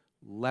believe,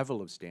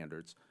 level of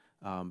standards,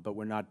 but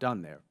we're not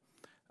done there.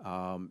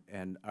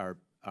 And our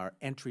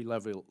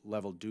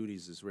entry-level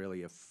duties is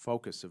really a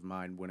focus of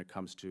mine when it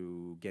comes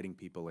to getting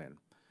people in,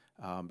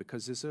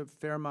 because there's a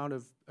fair amount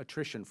of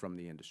attrition from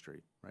the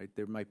industry, right?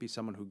 There might be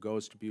someone who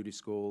goes to beauty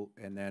school,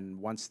 and then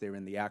once they're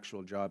in the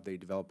actual job, they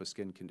develop a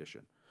skin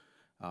condition,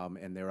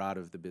 and they're out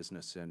of the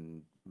business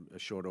in a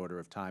short order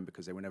of time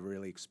because they were never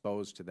really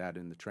exposed to that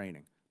in the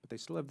training. But they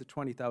still have the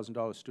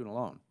 $20,000 student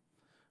loan.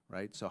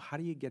 Right? So how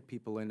do you get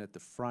people in at the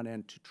front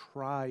end to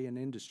try an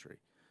industry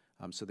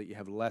so that you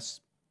have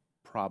less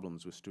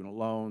problems with student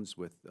loans,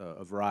 with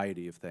a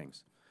variety of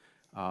things?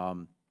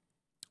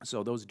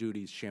 So those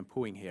duties,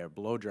 shampooing hair,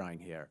 blow-drying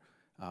hair,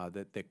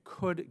 that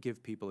could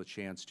give people a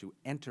chance to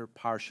enter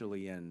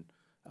partially in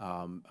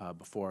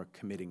before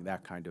committing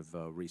that kind of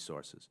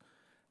resources.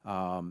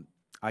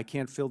 I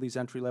can't fill these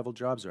entry-level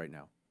jobs right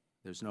now.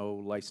 There's no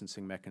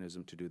licensing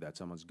mechanism to do that.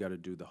 Someone's got to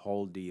do the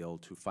whole deal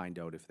to find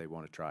out if they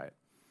want to try it.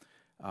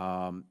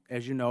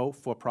 As you know,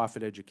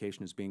 for-profit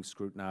education is being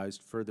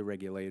scrutinized, further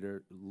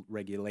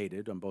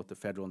regulated on both the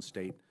federal and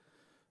state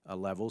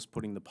levels.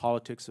 Putting the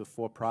politics of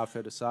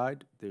for-profit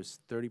aside, there's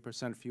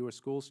 30% fewer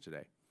schools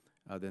today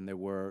than there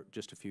were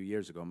just a few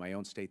years ago. In my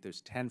own state,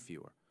 there's 10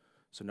 fewer.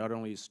 So not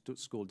only is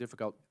school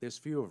difficult, there's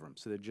fewer of them,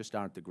 so there just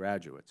aren't the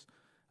graduates.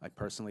 I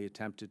personally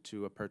attempted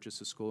to purchase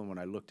a school, and when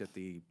I looked at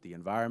the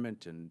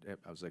environment, and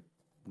I was like,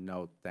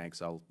 no,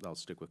 thanks, I'll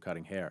stick with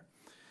cutting hair.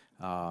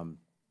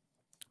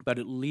 But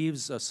it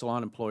leaves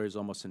salon employers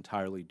almost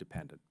entirely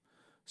dependent.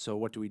 So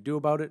what do we do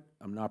about it?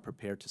 I'm not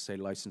prepared to say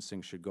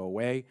licensing should go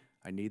away.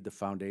 I need the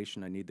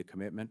foundation, I need the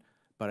commitment,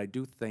 but I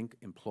do think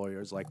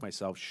employers like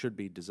myself should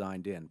be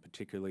designed in,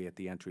 particularly at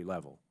the entry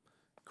level,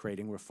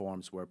 creating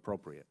reforms where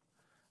appropriate.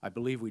 I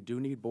believe we do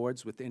need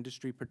boards with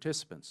industry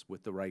participants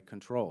with the right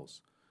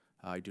controls.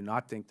 I do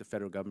not think the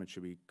federal government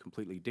should be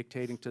completely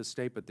dictating to the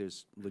state, but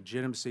there's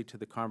legitimacy to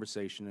the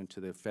conversation and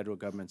to the federal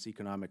government's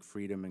economic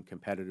freedom and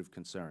competitive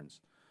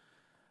concerns.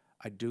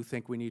 I do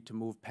think we need to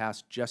move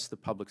past just the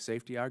public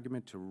safety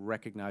argument to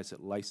recognize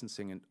that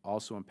licensing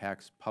also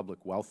impacts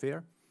public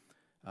welfare.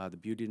 The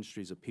beauty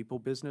industry is a people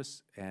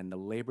business, and the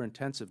labor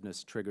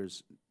intensiveness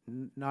triggers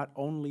not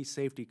only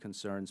safety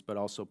concerns, but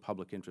also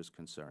public interest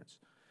concerns.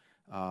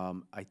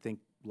 I think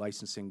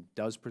licensing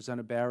does present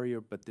a barrier,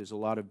 but there's a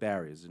lot of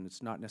barriers, and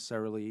it's not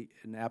necessarily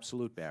an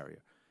absolute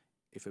barrier.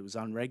 If it was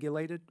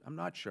unregulated, I'm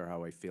not sure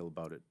how I feel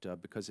about it,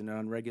 because in an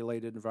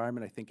unregulated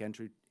environment, I think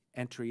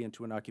entry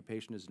into an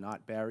occupation is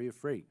not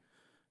barrier-free.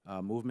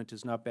 Movement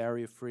is not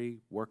barrier-free.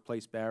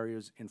 Workplace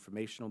barriers,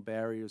 informational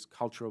barriers,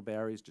 cultural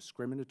barriers,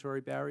 discriminatory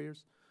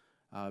barriers.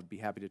 I'd be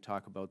happy to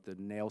talk about the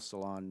nail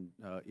salon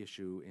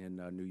issue in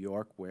New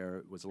York, where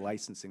it was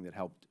licensing that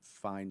helped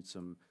find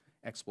some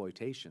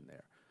exploitation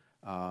there.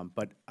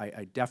 But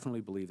I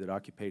definitely believe that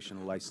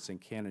occupational licensing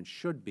can and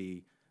should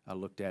be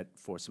looked at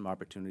for some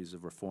opportunities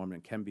of reform,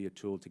 and can be a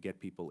tool to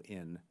get people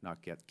in, not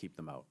keep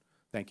them out.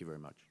 Thank you very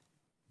much.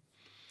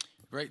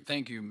 Great,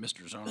 thank you,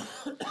 Mr. Zona.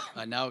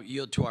 I now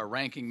yield to our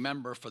ranking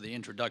member for the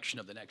introduction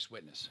of the next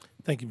witness.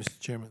 Thank you, Mr.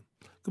 Chairman.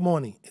 Good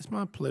morning. It's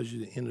my pleasure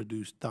to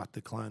introduce Dr.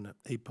 Kleiner,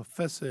 a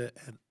professor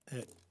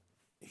at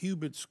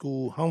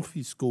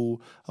Humphrey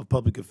School of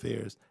Public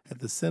Affairs at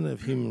the Center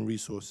of Human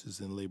Resources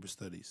and Labor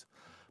Studies,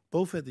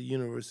 both at the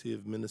University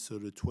of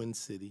Minnesota Twin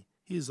City.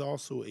 He is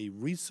also a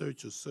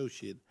research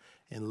associate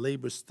in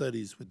labor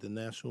studies with the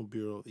National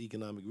Bureau of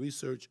Economic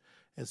Research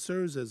and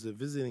serves as a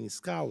visiting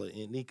scholar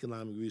in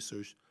economic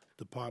research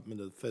Department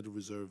of the Federal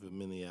Reserve in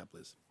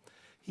Minneapolis.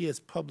 He has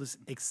published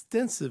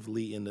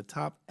extensively in the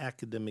top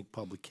academic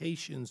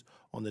publications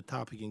on the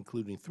topic,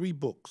 including 3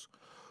 books,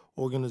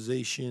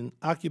 Occupation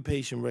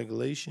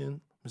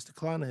Regulation. Mr.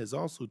 Kleiner has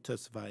also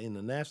testified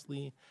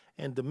internationally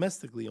and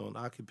domestically on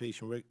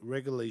occupation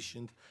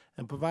regulations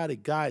and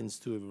provided guidance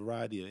to a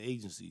variety of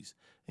agencies,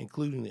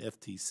 including the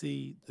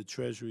FTC, the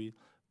Treasury,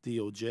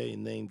 DOJ,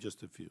 and named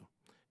just a few.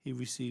 He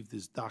received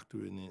his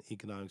doctorate in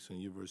economics from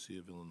the University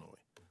of Illinois.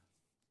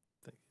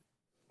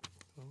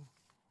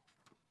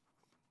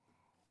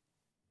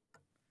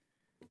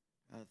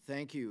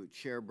 Thank you,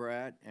 Chair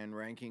Bratt and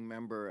Ranking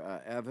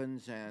Member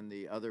Evans and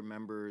the other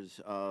members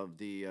of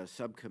the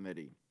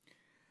subcommittee.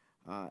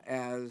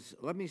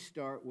 Let me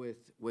start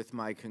with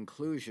my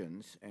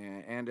conclusions,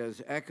 and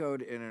as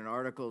echoed in an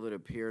article that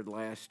appeared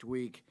last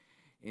week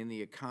in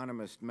The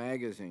Economist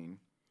magazine,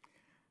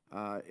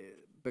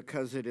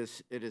 because it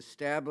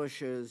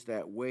establishes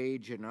that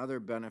wage and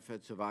other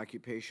benefits of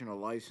occupational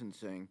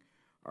licensing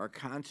are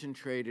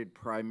concentrated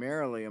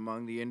primarily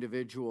among the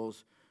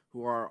individuals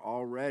who are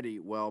already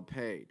well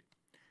paid.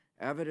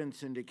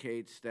 Evidence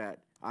indicates that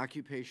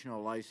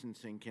occupational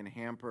licensing can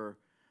hamper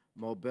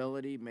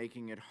mobility,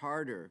 making it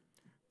harder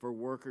for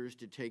workers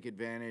to take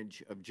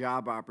advantage of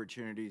job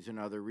opportunities in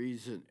other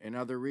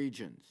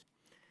regions.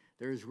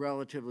 There is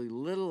relatively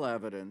little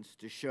evidence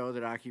to show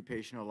that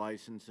occupational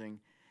licensing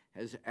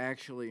has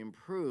actually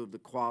improved the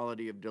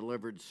quality of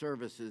delivered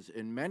services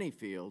in many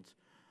fields,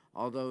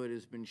 although it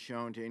has been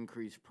shown to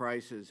increase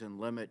prices and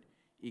limit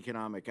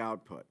economic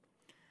output.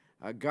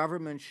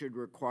 Government should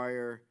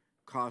require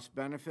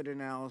cost-benefit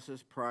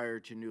analysis prior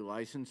to new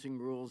licensing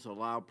rules,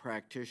 allow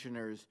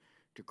practitioners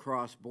to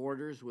cross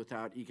borders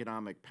without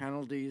economic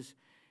penalties,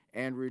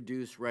 and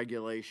reduce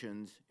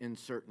regulations in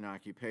certain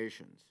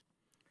occupations.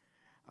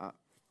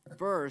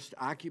 First,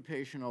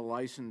 occupational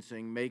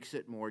licensing makes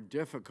it more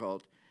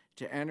difficult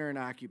to enter an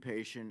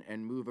occupation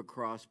and move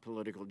across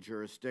political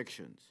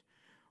jurisdictions.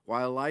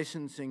 While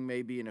licensing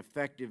may be an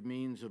effective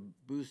means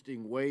of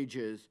boosting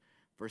wages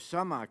for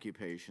some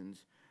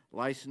occupations,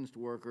 licensed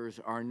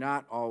workers are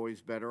not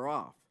always better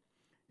off.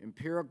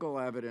 Empirical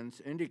evidence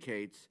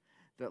indicates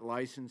that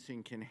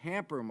licensing can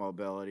hamper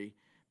mobility,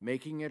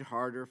 making it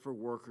harder for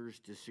workers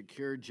to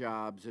secure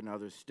jobs in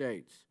other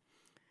states.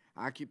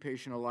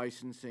 Occupational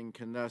licensing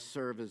can thus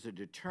serve as a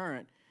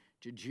deterrent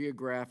to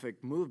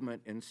geographic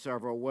movement in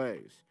several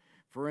ways.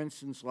 For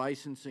instance,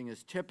 licensing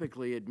is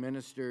typically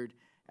administered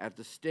at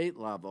the state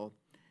level,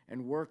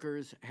 and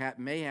workers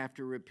may have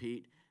to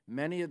repeat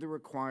many of the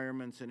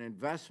requirements and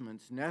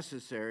investments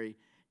necessary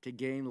to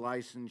gain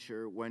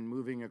licensure when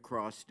moving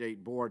across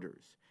state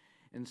borders.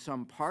 In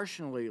some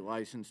partially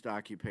licensed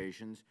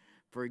occupations,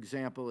 for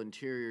example,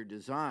 interior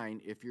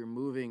design, if you're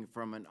moving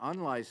from an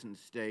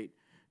unlicensed state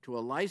to a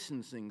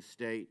licensing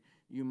state,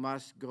 you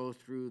must go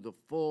through the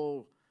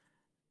full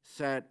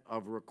set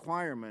of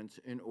requirements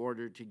in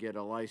order to get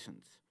a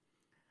license.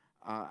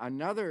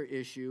 Another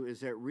issue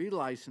is that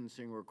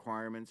relicensing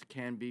requirements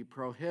can be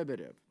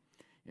prohibitive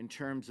in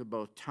terms of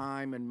both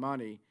time and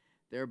money,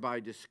 thereby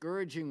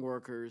discouraging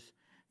workers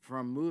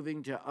from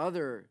moving to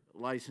other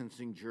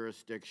licensing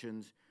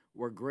jurisdictions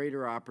where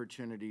greater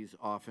opportunities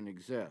often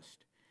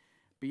exist.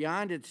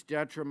 Beyond its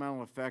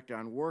detrimental effect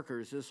on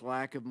workers, this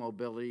lack of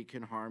mobility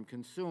can harm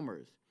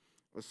consumers,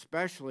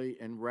 especially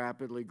in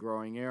rapidly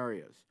growing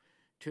areas.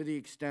 To the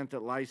extent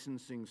that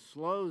licensing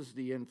slows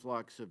the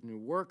influx of new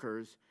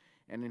workers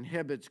and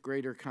inhibits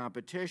greater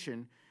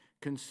competition,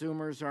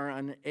 consumers are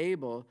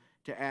unable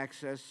to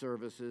access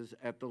services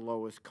at the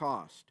lowest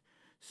cost.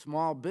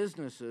 Small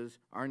businesses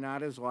are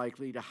not as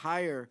likely to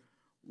hire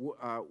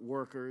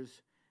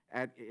workers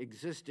at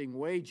existing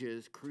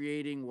wages,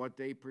 creating what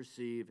they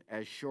perceive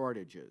as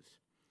shortages.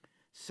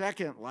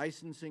 Second,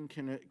 licensing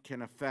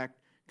can affect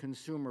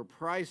consumer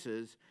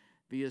prices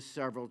via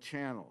several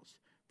channels,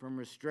 from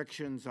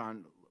restrictions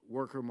on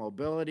worker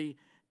mobility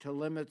to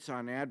limits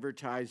on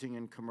advertising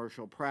and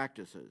commercial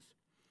practices.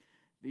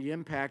 The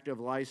impact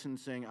of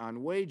licensing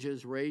on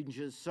wages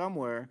ranges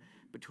somewhere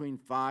between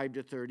 5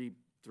 to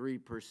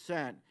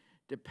 33%,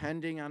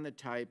 depending on the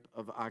type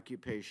of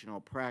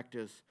occupational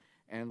practice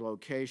and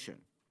location.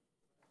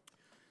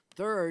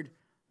 Third,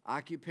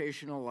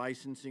 occupational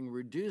licensing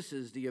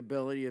reduces the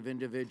ability of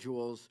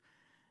individuals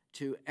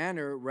to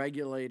enter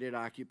regulated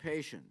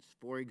occupations.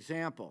 For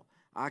example,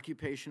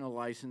 occupational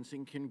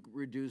licensing can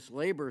reduce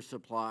labor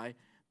supply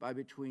by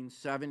between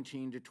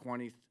 17 to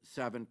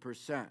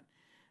 27%.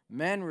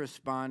 Men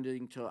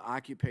responding to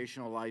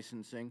occupational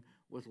licensing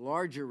with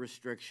larger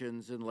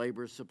restrictions in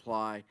labor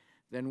supply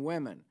than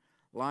women.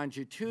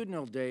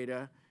 Longitudinal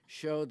data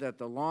show that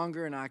the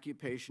longer an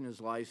occupation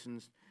is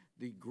licensed,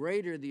 the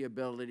greater the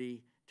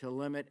ability to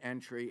limit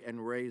entry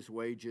and raise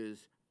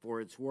wages for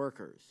its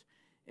workers.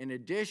 In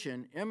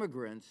addition,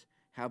 immigrants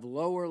have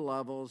lower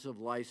levels of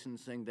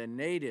licensing than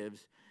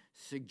natives,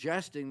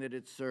 suggesting that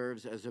it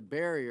serves as a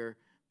barrier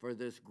for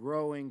this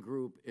growing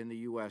group in the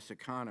U.S.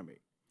 economy.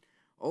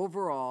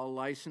 Overall,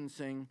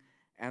 licensing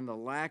and the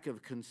lack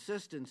of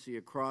consistency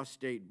across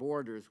state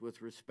borders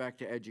with respect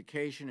to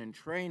education and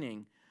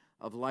training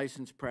of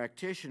licensed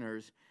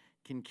practitioners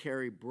can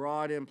carry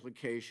broad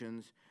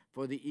implications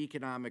for the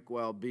economic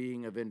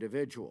well-being of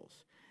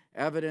individuals.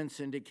 Evidence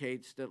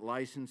indicates that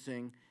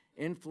licensing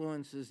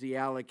influences the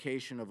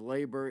allocation of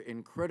labor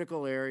in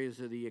critical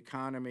areas of the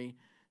economy,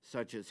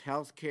 such as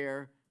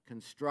healthcare,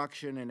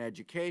 construction, and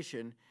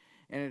education,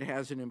 and it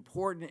has an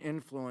important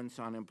influence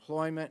on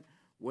employment,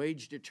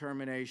 wage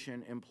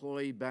determination,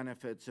 employee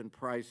benefits, and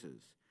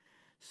prices.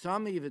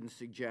 Some even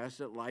suggest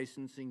that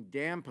licensing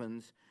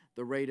dampens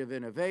the rate of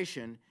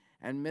innovation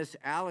and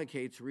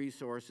misallocates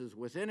resources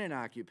within an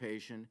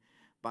occupation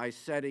by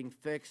setting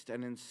fixed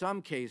and, in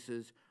some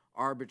cases,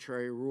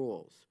 arbitrary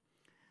rules.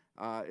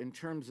 In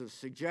terms of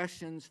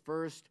suggestions,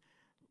 first,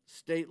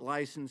 state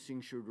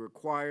licensing should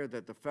require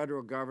that the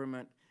federal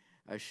government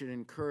should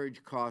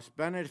encourage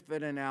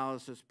cost-benefit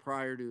analysis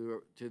prior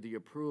to the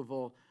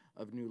approval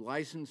of new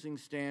licensing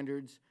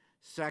standards.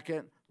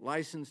 Second,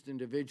 licensed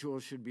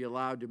individuals should be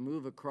allowed to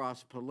move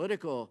across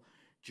political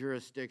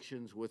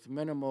jurisdictions with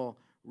minimal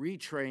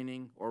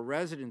retraining or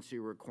residency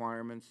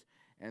requirements.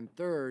 And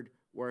third,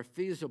 where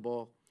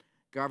feasible,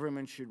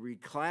 government should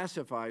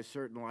reclassify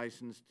certain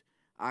licensed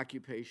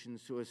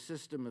occupations to a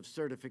system of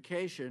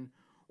certification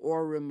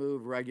or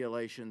remove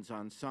regulations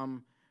on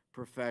some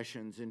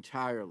professions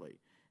entirely.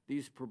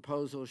 These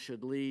proposals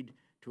should lead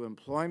to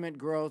employment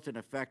growth in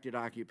affected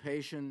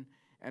occupation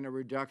and a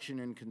reduction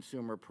in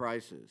consumer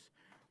prices.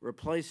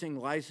 Replacing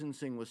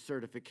licensing with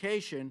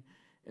certification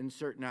in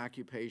certain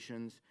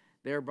occupations,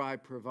 thereby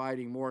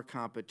providing more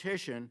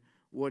competition,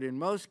 would in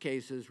most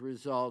cases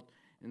result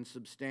in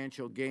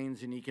substantial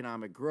gains in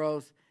economic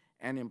growth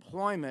and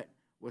employment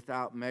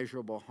without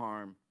measurable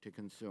harm to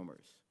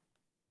consumers.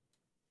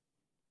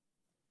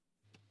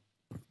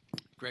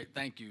 Great,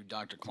 thank you,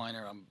 Dr.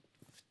 Kleiner. I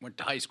went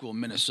to high school in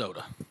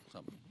Minnesota,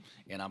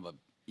 and I'm a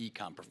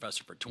econ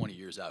professor for 20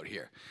 years out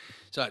here.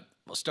 So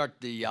I'll start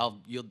I'll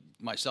yield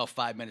myself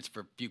 5 minutes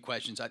for a few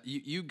questions.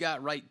 You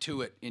got right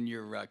to it in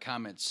your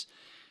comments,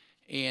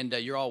 and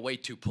you're all way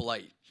too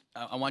polite.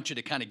 I want you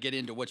to kind of get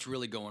into what's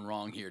really going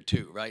wrong here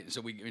too, right?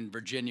 So in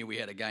Virginia, we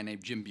had a guy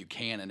named Jim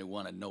Buchanan who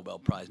won a Nobel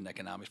Prize in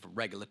economics for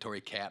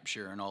regulatory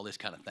capture and all this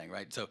kind of thing,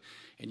 right? So,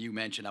 and you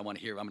mentioned, I'm going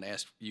to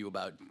ask you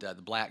about the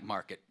black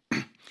market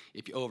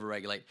if you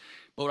overregulate.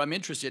 But what I'm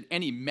interested in,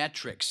 any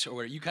metrics,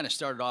 or you kind of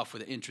started off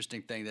with an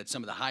interesting thing that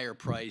some of the higher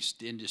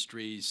priced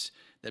industries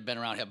that have been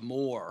around have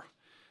more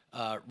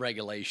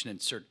regulation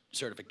and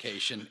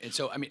certification. And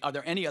so, I mean, are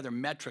there any other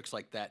metrics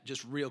like that,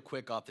 just real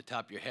quick off the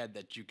top of your head,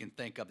 that you can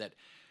think of that?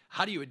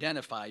 How do you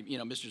identify? You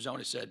know, Mr.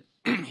 Zona said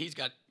he's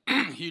got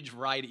huge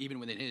variety even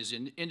within his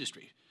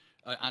industry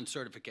on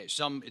certification.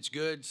 Some it's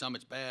good, some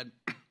it's bad.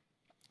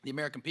 The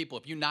American people,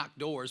 if you knock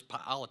doors,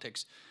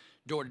 politics,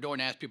 door to door,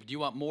 and ask people, do you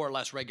want more or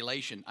less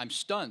regulation? I'm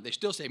stunned. They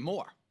still say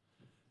more,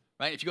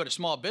 right? If you go to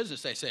small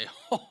business, they say,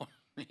 oh,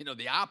 you know,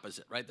 the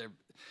opposite, right?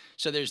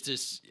 So there's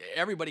this,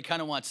 everybody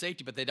kind of wants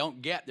safety, but they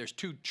don't get there's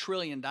 $2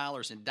 trillion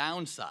in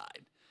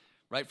downside,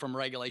 right, from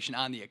regulation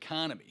on the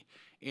economy.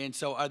 And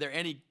so are there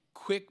any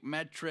quick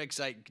metrics,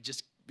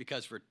 just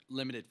because we're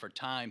limited for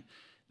time,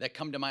 that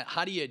come to mind?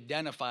 How do you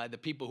identify the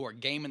people who are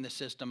gaming the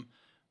system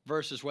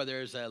versus whether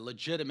there's a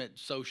legitimate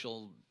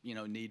social, you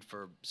know, need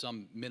for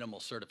some minimal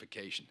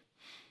certification?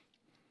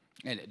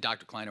 And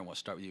Dr. Kleiner, we'll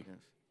start with you. Yes.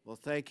 Well,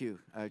 thank you,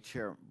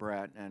 Chair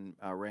Bratt and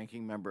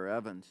Ranking Member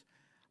Evans.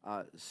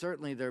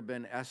 Certainly there have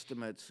been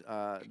estimates.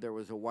 There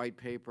was a white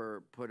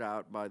paper put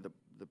out by the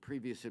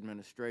previous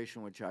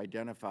administration which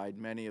identified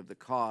many of the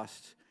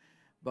costs,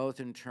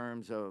 both in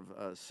terms of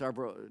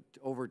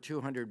over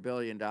 $200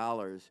 billion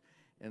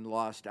in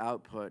lost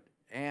output,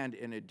 and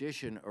in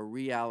addition, a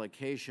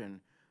reallocation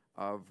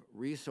of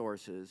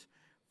resources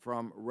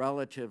from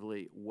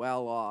relatively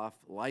well-off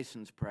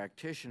licensed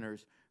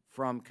practitioners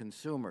from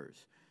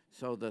consumers.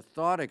 So the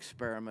thought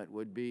experiment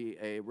would be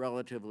a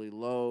relatively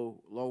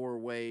lower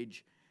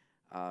wage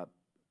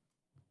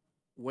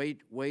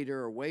waiter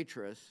or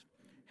waitress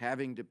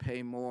having to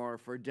pay more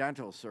for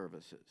dental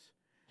services.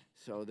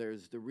 So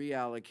there's the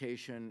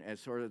reallocation as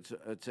sort of,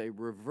 it's a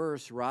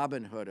reverse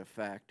Robin Hood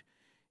effect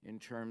in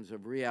terms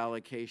of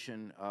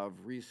reallocation of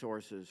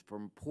resources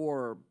from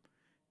poor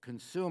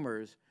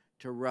consumers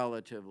to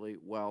relatively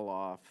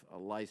well-off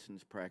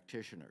licensed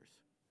practitioners.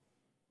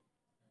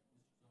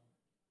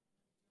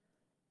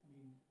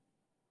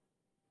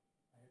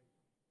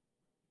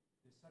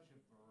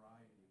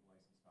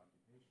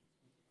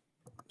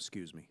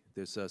 Excuse me.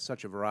 There's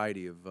such a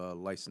variety of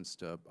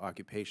licensed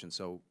occupations.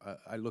 So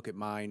I look at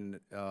mine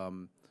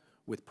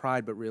with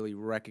pride, but really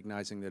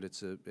recognizing that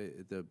it's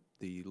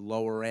the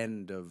lower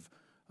end of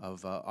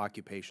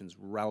occupations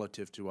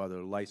relative to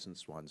other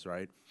licensed ones,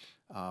 right?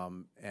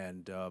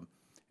 And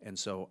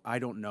so I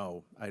don't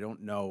know. I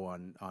don't know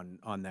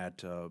on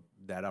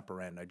that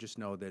upper end. I just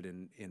know that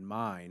in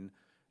mine,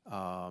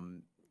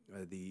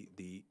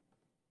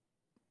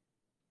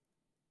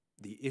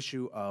 the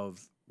issue of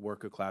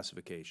worker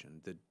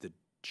classification, the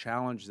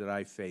challenge that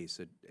I face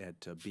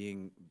at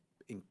being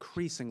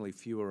increasingly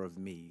fewer of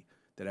me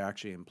that are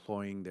actually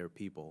employing their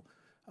people.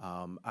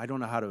 I don't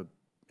know how to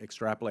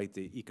extrapolate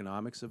the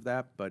economics of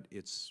that, but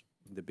it's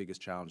the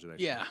biggest challenge that I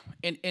face. Yeah,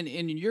 and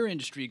in your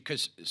industry,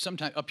 because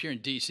sometimes up here in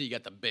D.C. you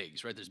got the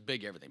bigs, right? There's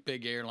big everything,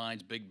 big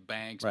airlines, big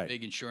banks, right,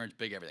 big insurance,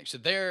 big everything. So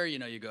there, you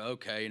know, you go,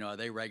 okay, you know, are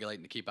they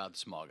regulating to keep out the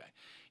small guy?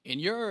 In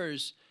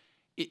yours,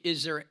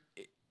 is there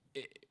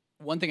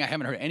one thing I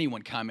haven't heard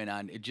anyone comment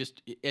on? It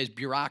just, as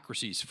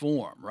bureaucracies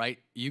form, right?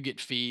 You get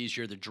fees.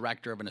 You're the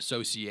director of an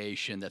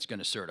association that's going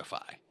to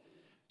certify.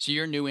 So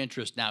your new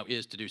interest now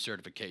is to do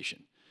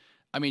certification.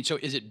 I mean, so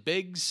is it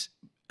bigs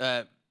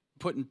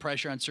putting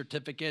pressure on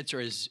certificates,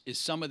 or is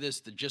some of this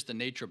just the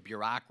nature of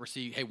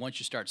bureaucracy? Hey, once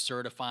you start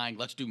certifying,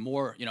 let's do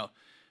more. You know,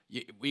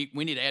 we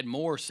need to add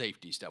more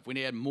safety stuff. We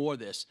need to add more of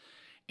this.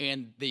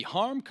 And the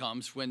harm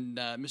comes when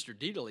Mr.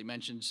 Dieterle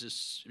mentions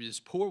this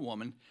poor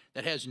woman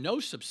that has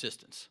no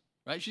subsistence,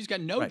 right? She's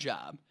got no right,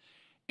 job.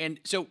 And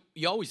so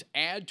you always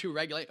add to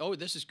regulate, oh,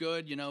 this is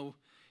good, you know,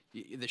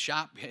 the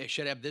shop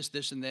should have this,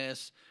 this, and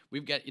this.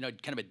 We've got, you know,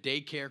 kind of a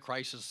daycare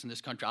crisis in this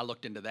country. I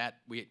looked into that.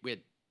 We had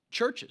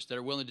churches that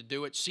are willing to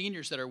do it,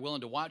 seniors that are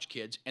willing to watch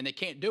kids, and they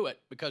can't do it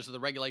because of the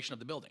regulation of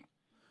the building,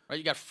 right?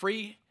 You got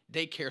free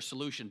daycare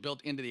solution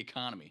built into the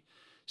economy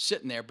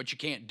sitting there, but you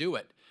can't do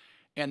it.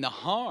 And the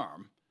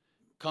harm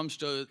comes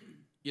to,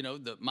 you know,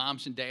 the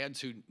moms and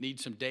dads who need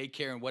some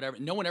daycare and whatever.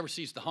 No one ever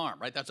sees the harm,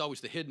 right? That's always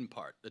the hidden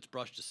part that's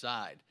brushed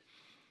aside.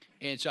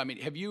 And so, I mean,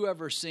 have you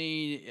ever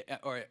seen,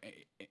 or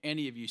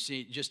any of you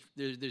seen, just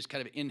there's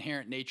kind of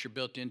inherent nature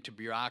built into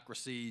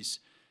bureaucracies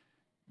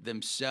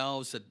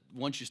themselves that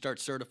once you start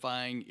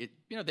certifying it,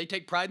 you know, they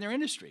take pride in their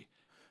industry,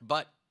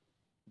 but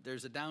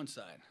there's a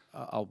downside.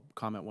 I'll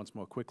comment once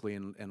more quickly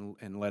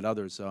and let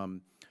others.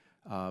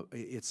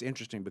 It's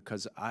interesting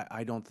because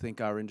I don't think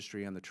our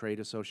industry on the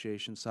trade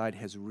association side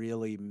has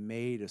really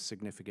made a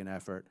significant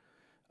effort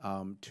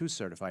to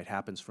certify. It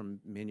happens from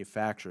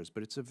manufacturers,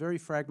 but it's a very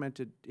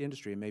fragmented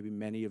industry, and maybe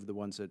many of the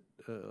ones that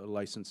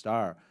licensed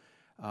are.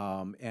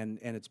 And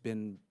it's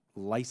been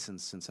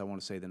licensed since, I want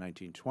to say, the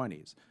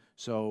 1920s.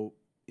 So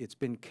it's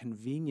been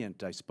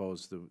convenient, I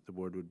suppose the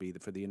word would be,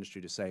 for the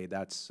industry to say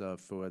that's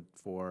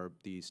for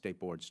the state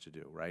boards to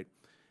do, right?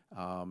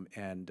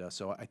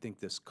 So I think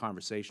this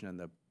conversation and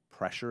the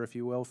pressure, if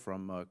you will,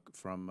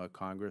 from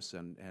Congress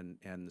and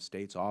the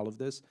states, all of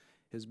this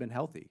has been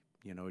healthy.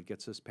 You know, it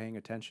gets us paying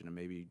attention and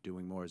maybe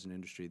doing more as an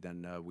industry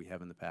than we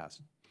have in the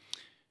past.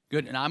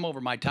 Good, and I'm over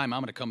my time.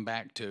 I'm going to come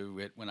back to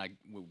it when I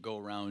will go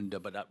around,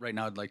 but right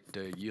now I'd like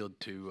to yield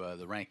to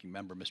the ranking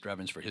member, Mr.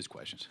 Evans, for his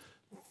questions.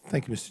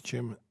 Thank you, Mr.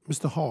 Chairman.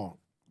 Mr. Hall,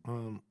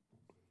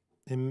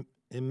 in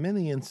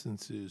many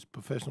instances,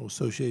 professional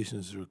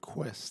associations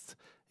request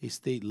a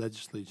state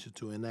legislature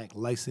to enact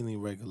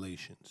licensing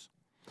regulations.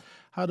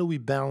 How do we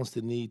balance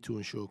the need to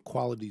ensure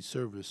quality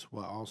service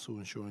while also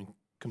ensuring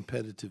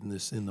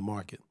competitiveness in the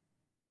market?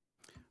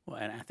 Well,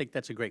 and I think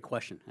that's a great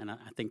question, and I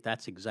think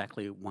that's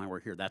exactly why we're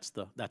here. That's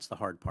the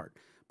hard part,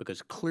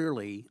 because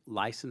clearly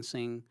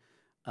licensing,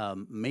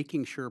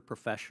 making sure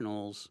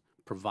professionals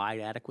provide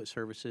adequate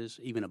services,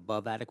 even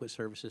above adequate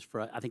services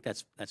for, I think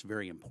that's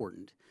very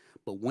important.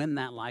 But when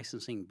that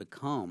licensing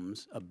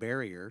becomes a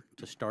barrier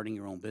to starting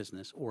your own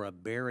business or a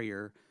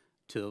barrier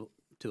to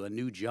a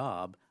new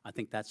job, I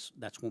think that's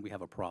when we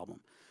have a problem.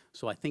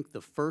 So I think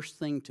the first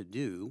thing to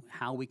do,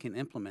 how we can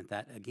implement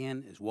that,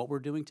 again, is what we're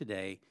doing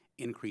today: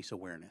 increase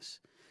awareness.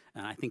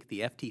 And I think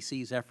the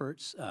FTC's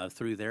efforts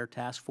through their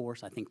task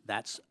force, I think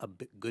that's a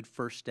good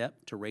first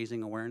step to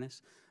raising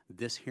awareness.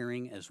 This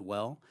hearing as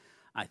well.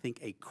 I think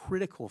a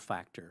critical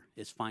factor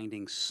is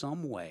finding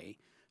some way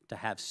to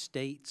have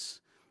states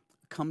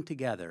come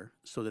together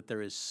so that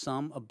there is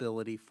some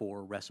ability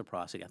for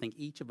reciprocity. I think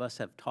each of us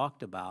have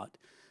talked about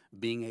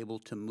being able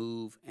to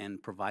move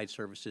and provide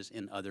services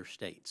in other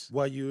states.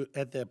 While you're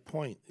at that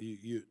point,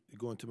 you're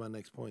going to my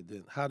next point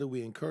then. How do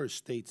we encourage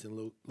states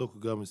and local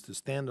governments to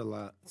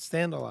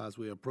standardize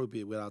where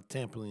appropriate without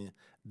tampering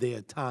their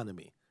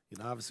autonomy? You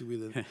know,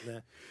 obviously,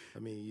 I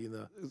mean, you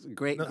know.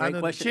 Great I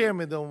know question. The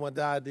chairman don't want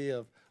the idea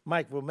of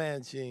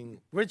micromanaging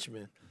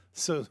Richmond.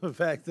 So the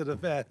fact of the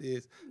matter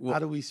is, how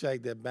do we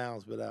strike that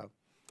balance without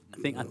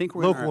I think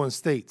we're local and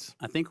states?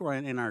 I think we're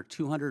in our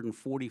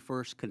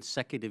 241st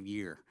consecutive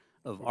year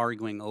of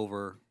arguing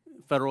over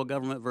federal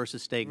government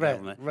versus state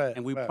government,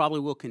 and we probably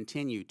will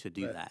continue to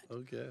do that.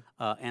 Okay.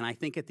 And I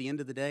think at the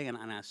end of the day, and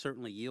I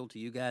certainly yield to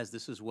you guys,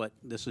 this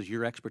is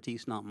your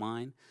expertise, not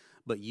mine,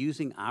 but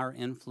using our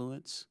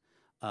influence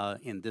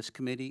in this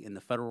committee, in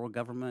the federal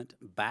government,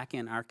 back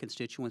in our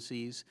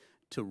constituencies,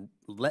 to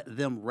let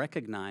them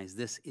recognize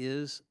this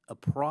is a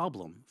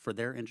problem for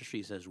their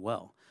industries as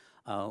well.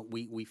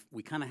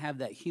 We kind of have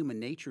that human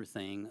nature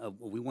thing of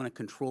we want to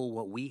control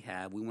what we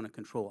have, we want to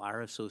control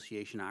our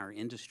association, our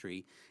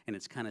industry, and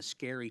it's kind of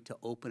scary to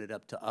open it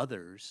up to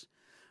others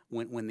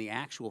when the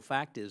actual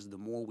fact is the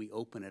more we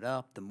open it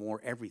up, the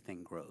more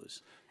everything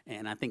grows.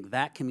 And I think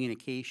that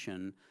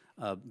communication,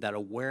 that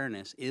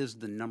awareness is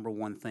the number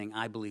one thing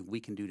I believe we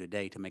can do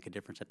today to make a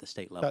difference at the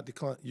state level. Dr.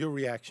 Clunt, your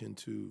reaction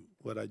to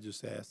what I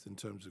just asked in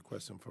terms of the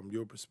question from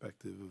your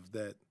perspective of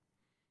that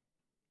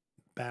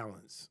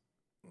balance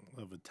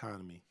of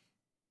autonomy.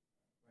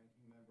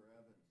 Ranking Member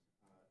Evans,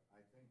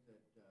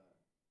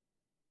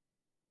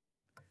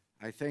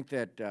 I think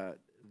that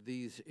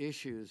these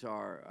issues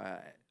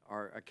are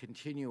a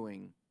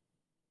continuing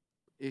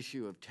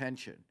issue of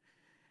tension,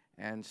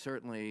 and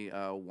certainly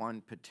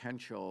one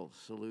potential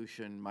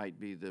solution might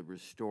be the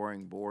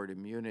Restoring Board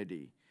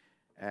Immunity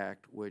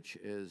Act, which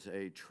is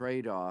a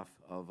trade-off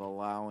of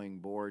allowing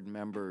board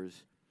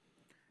members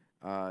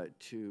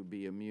to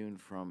be immune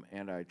from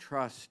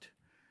antitrust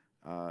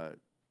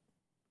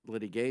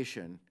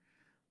litigation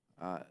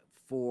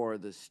for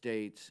the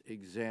states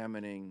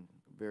examining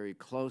very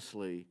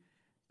closely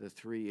the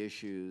three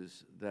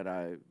issues that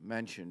I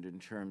mentioned in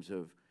terms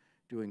of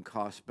doing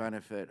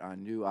cost-benefit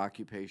on new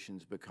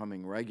occupations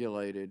becoming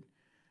regulated,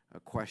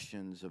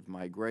 questions of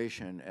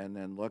migration, and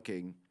then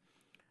looking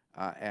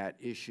at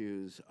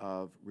issues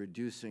of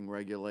reducing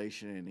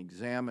regulation and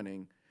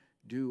examining,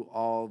 do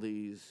all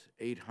these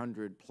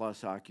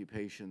 800-plus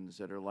occupations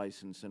that are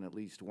licensed in at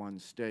least one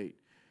state,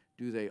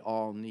 do they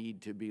all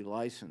need to be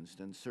licensed?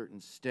 And certain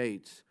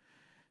states,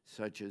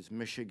 such as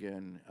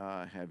Michigan,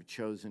 have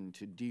chosen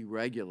to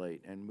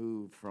deregulate and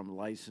move from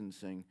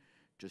licensing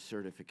to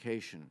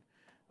certification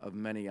of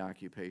many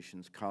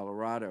occupations.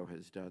 Colorado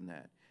has done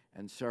that.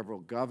 And several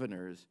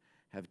governors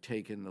have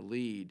taken the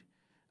lead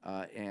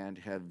and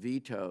have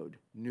vetoed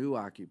new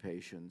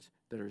occupations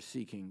that are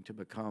seeking to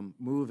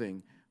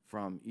moving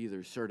from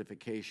either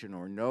certification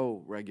or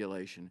no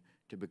regulation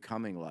to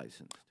becoming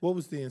licensed. What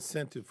was the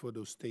incentive for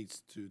those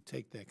states to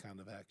take that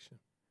kind of action?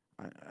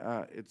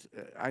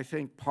 I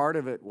think part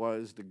of it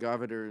was the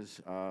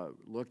governors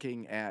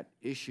looking at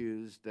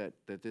issues that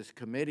this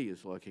committee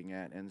is looking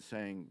at and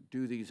saying,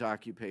 do these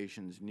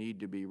occupations need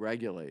to be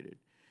regulated?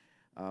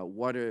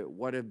 What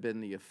have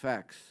been the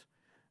effects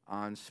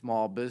on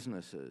small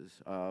businesses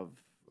of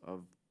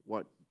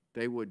what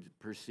they would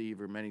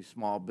perceive, or many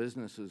small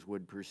businesses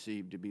would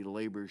perceive, to be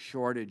labor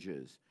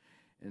shortages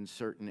in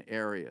certain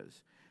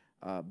areas?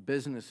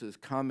 Businesses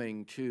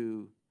coming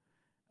to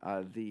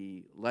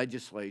the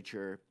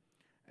legislature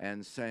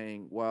and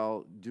saying,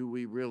 well, do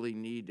we really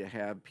need to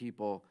have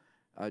people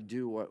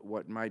do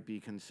what might be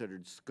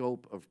considered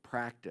scope of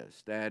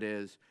practice? That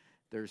is,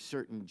 there's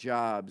certain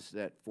jobs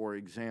that, for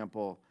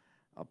example,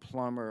 a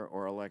plumber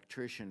or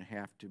electrician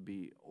have to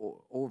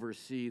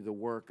oversee the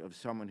work of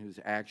someone who's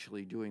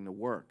actually doing the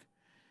work.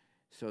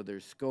 So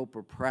there's scope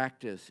of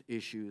practice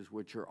issues,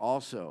 which are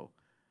also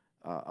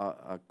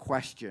a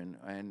question,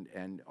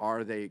 and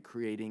are they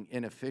creating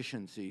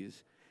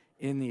inefficiencies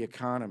in the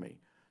economy?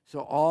 So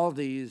all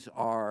these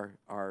are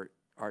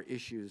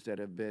issues that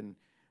have been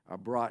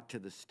brought to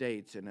the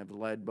states and have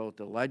led both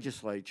the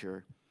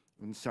legislature,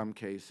 in some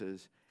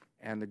cases,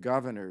 and the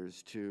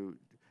governors to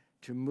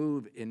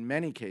move, in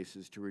many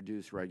cases, to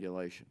reduce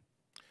regulation.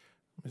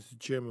 Mr.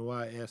 Chairman,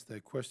 why I asked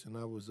that question,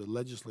 I was a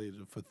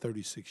legislator for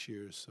 36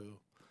 years, so a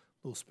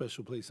little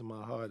special place in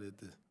my heart at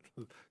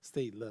the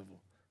state level.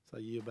 So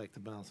I yield back the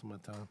balance of my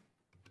time.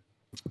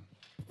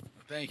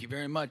 Thank you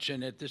very much.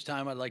 And at this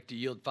time, I'd like to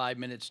yield 5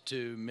 minutes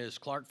to Ms.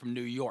 Clark from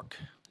New York.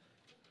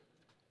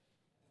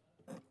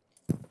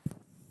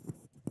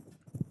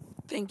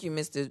 Thank you,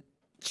 Mr.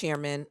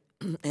 Chairman,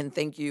 and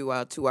thank you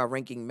to our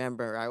ranking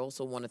member. I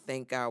also want to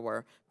thank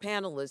our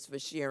panelists for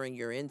sharing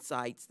your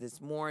insights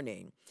this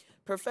morning.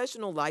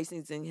 Professional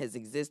licensing has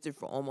existed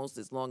for almost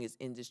as long as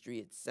industry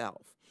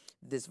itself.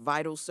 This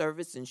vital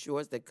service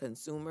ensures that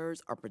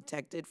consumers are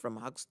protected from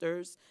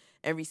hucksters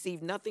and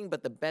receive nothing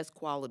but the best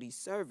quality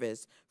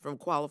service from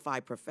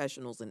qualified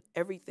professionals in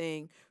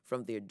everything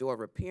from their door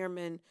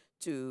repairmen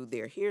to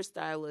their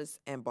hairstylists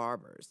and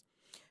barbers.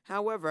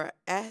 However,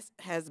 as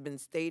has been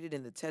stated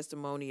in the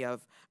testimony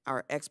of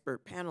our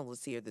expert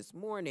panelists here this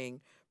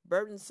morning,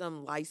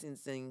 burdensome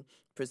licensing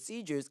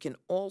procedures can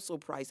also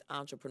price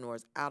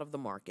entrepreneurs out of the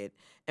market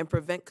and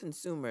prevent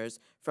consumers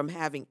from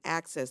having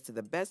access to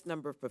the best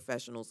number of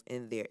professionals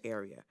in their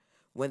area.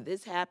 When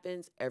this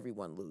happens,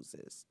 everyone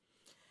loses.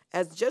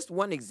 As just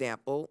one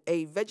example,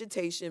 a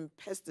vegetation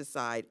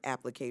pesticide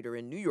applicator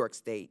in New York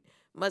State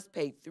must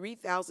pay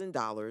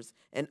 $3,000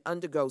 and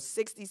undergo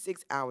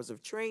 66 hours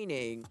of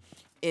training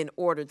in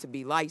order to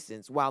be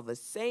licensed, while the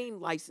same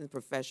licensed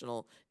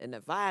professional in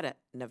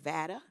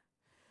Nevada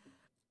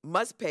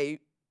must pay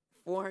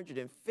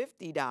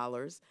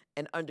 $450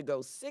 and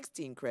undergo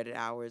 16 credit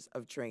hours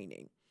of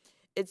training.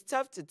 It's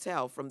tough to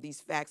tell from these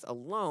facts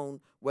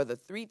alone whether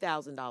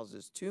 $3,000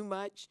 is too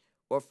much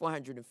or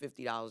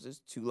 $450 is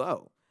too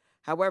low.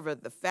 However,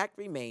 the fact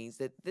remains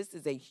that this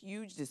is a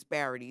huge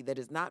disparity that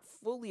is not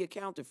fully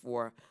accounted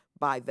for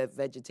by the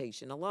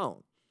vegetation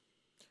alone.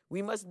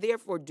 We must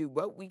therefore do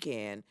what we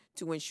can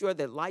to ensure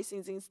that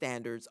licensing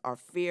standards are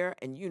fair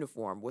and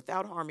uniform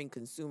without harming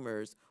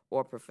consumers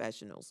or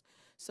professionals.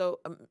 So,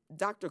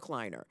 Dr.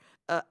 Kleiner,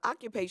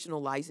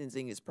 occupational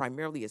licensing is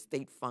primarily a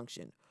state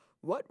function.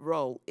 What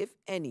role, if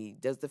any,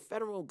 does the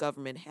federal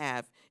government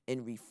have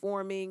in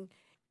reforming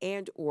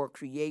and or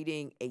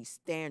creating a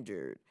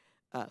standard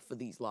for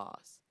these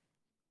laws?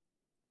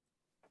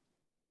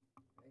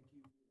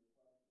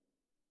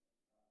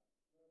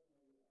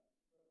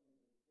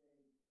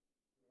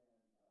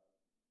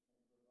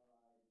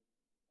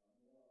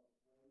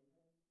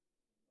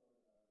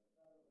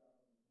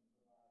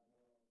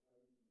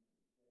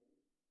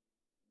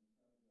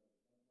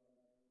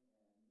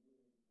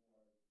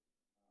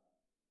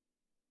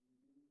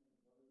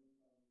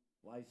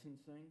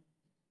 Licensing,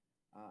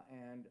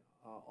 and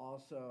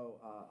also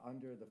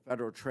under the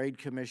Federal Trade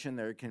Commission,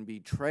 there can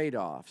be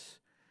trade-offs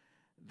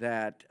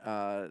that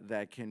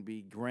can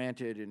be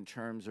granted in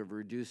terms of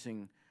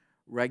reducing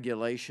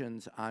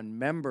regulations on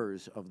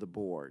members of the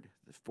board.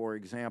 For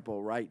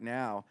example, right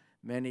now,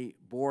 many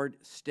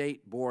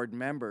state board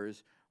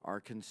members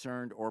are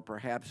concerned or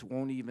perhaps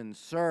won't even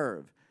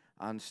serve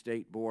on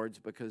state boards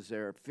because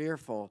they're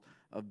fearful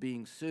of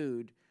being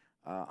sued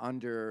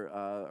under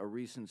a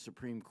recent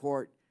Supreme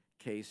Court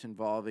case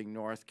involving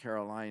North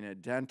Carolina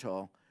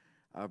Dental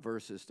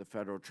versus the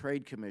Federal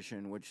Trade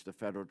Commission, which the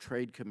Federal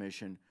Trade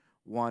Commission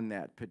won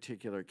that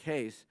particular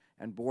case,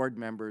 and board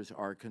members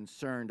are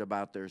concerned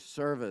about their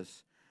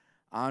service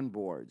on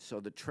board.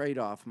 So the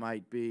trade-off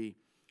might be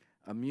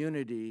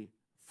immunity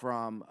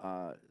from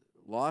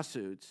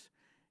lawsuits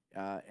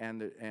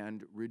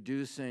and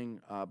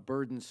reducing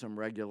burdensome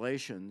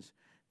regulations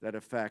that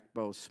affect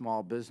both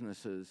small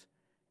businesses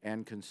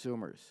and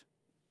consumers.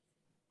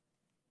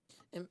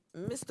 And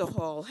Mr.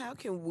 Hall, how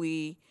can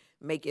we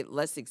make it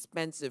less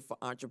expensive for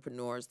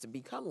entrepreneurs to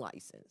become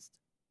licensed?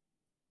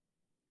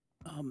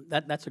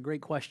 That's a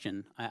great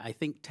question. I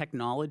think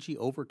technology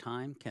over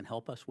time can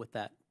help us with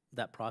that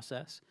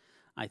process.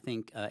 I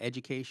think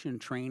education,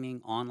 training,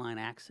 online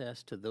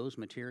access to those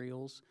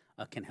materials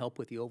can help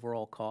with the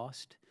overall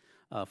cost.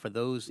 For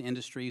those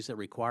industries that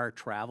require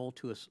travel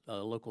to a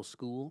local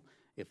school,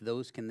 if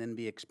those can then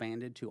be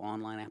expanded to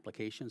online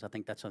applications, I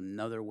think that's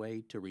another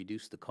way to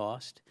reduce the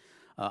cost.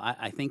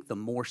 I think the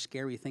more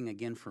scary thing,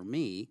 again, for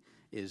me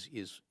is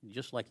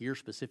just like your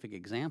specific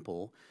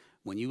example,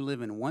 when you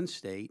live in one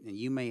state and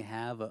you may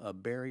have a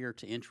barrier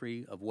to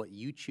entry of what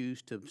you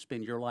choose to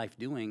spend your life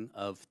doing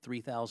of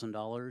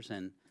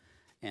 $3,000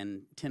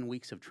 and 10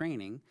 weeks of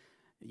training,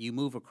 you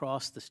move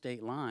across the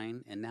state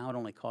line and now it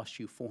only costs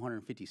you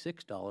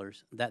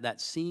 $456,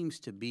 that seems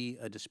to be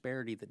a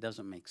disparity that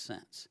doesn't make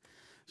sense.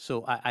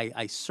 So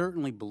I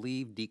certainly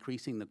believe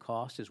decreasing the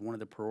cost is one of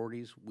the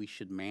priorities we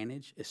should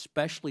manage,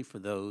 especially for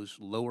those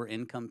lower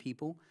income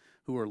people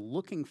who are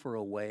looking for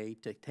a way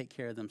to take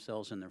care of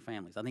themselves and their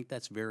families. I think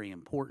that's very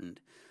important.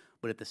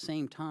 But at the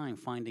same time,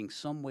 finding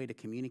some way to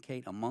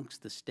communicate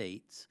amongst the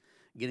states,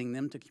 getting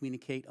them to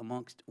communicate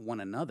amongst one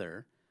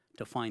another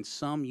to find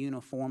some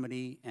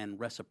uniformity and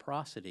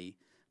reciprocity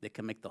that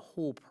can make the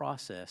whole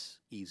process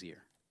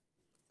easier.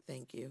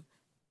 Thank you.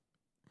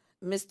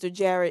 Mr.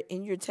 Jarrett,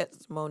 in your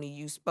testimony,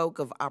 you spoke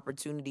of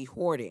opportunity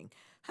hoarding.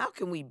 How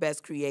can we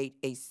best create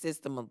a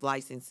system of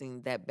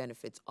licensing that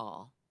benefits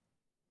all?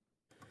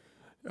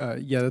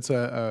 Yeah, that's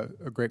a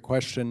great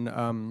question.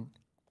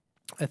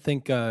 I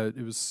think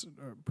it was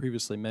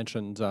previously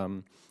mentioned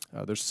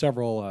there's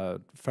several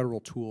federal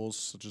tools,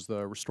 such as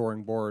the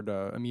Restoring Board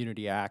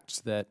Immunity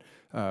Act, that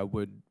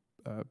would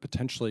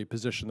potentially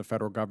position the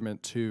federal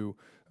government to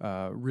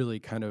really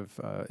kind of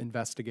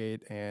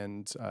investigate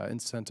and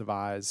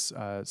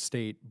incentivize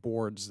state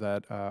boards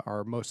that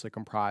are mostly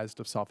comprised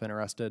of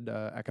self-interested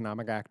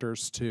economic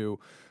actors to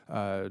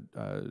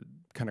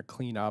kind of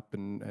clean up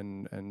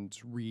and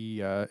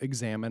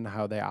re-examine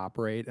how they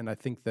operate. And I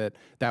think that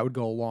that would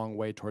go a long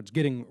way towards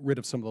getting rid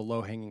of some of the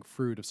low-hanging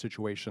fruit of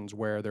situations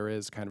where there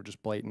is kind of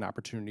just blatant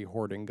opportunity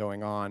hoarding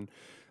going on.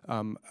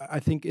 I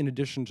think in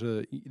addition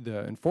to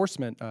the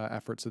enforcement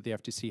efforts that the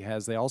FTC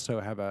has, they also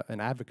have an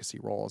advocacy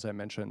role, as I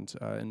mentioned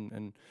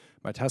in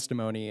my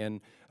testimony. And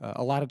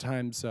a lot of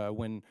times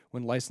when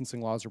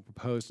licensing laws are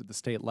proposed at the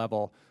state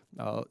level,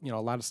 a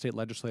lot of state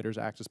legislators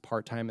act as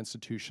part-time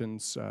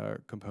institutions,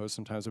 composed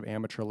sometimes of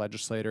amateur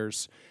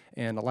legislators,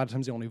 and a lot of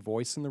times the only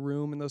voice in the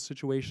room in those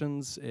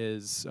situations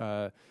is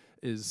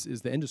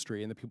the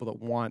industry and the people that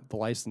want the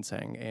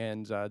licensing.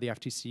 And the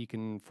FTC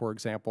can, for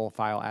example,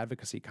 file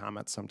advocacy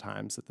comments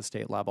sometimes at the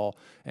state level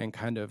and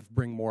kind of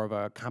bring more of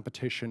a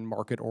competition,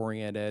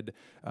 market-oriented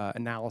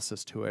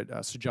analysis to it,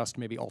 suggest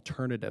maybe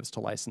alternatives to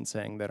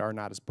licensing that are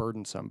not as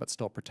burdensome but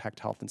still protect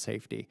health and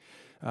safety.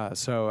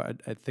 So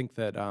I think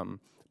that,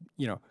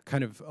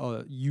 kind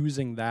of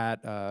using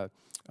that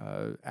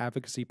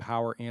advocacy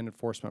power and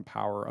enforcement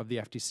power of the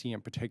FTC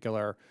in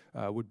particular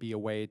would be a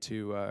way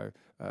to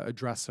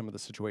address some of the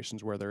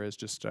situations where there is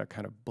just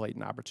kind of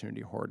blatant opportunity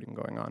hoarding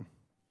going on.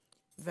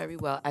 Very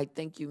well. I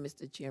thank you,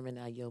 Mr. Chairman.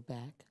 I yield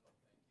back.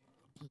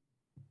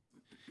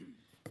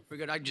 Very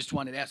good. I just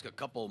wanted to ask a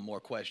couple more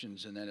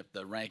questions, and then if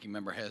the ranking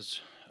member has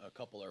a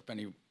couple or if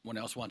anyone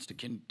else wants to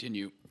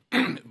continue.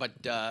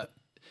 But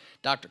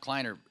Dr.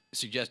 Kleiner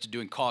suggested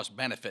doing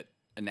cost-benefit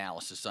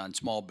analysis on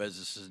small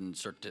businesses and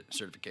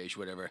certification,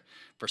 whatever.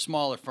 For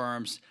smaller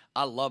firms,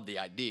 I love the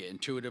idea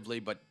intuitively,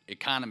 but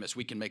economists,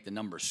 we can make the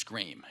numbers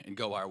scream and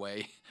go our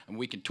way, and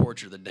we can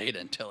torture the data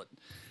until it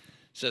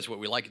says what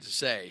we like it to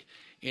say.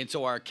 And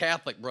so our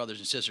Catholic brothers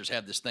and sisters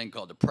have this thing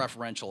called the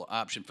preferential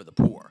option for the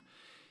poor.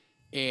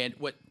 And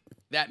what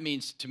that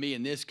means to me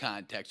in this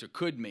context, or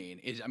could mean,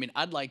 is,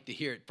 I'd like to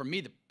hear it. For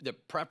me, the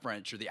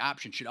preference or the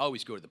option should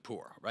always go to the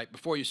poor, right?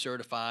 Before you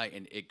certify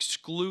and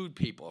exclude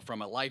people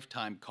from a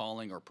lifetime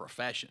calling or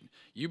profession,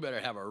 you better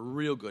have a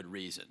real good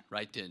reason,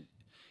 right, to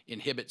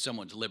inhibit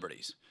someone's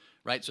liberties,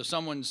 right? So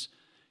someone's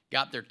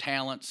got their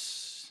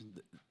talents,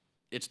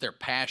 it's their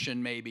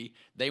passion maybe,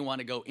 they want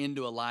to go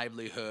into a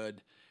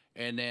livelihood,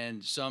 and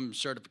then some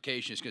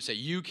certification is going to say,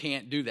 you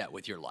can't do that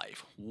with your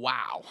life.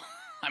 Wow.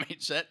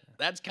 So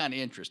that's kind of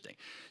interesting.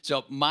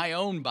 So my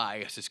own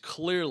bias is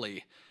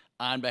clearly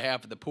on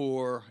behalf of the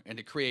poor and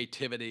the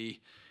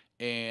creativity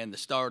and the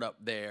startup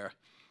there.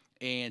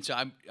 And so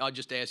I'll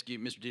just ask you,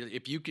 Mr. Dieterle,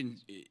 if you can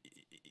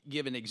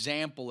give an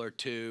example or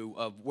two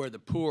of where the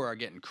poor are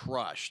getting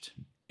crushed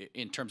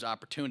in terms of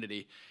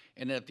opportunity.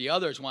 And then if the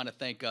others want to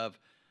think of,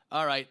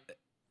 all right,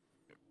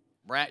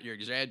 Brat, you're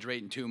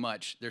exaggerating too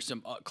much. There's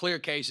some clear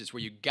cases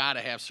where you got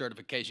to have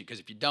certification, because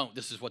if you don't,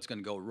 this is what's going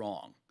to go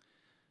wrong.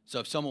 So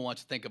if someone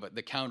wants to think of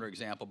the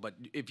counterexample, but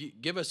if you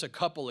give us a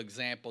couple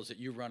examples that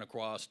you've run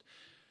across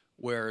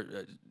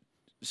where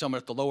someone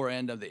at the lower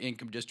end of the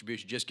income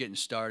distribution just getting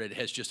started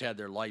has just had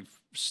their life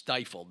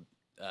stifled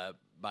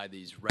by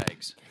these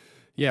regs.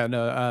 Yeah,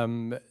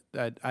 no,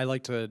 I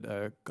like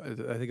to, I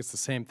think it's the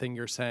same thing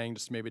you're saying,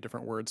 just maybe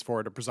different words for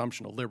it, a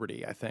presumption of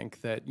liberty. I think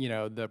that,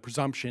 the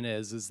presumption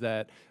is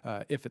that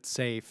if it's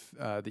safe,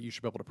 that you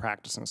should be able to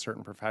practice in a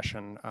certain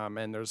profession.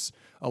 And there's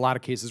a lot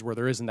of cases where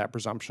there isn't that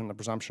presumption. The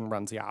presumption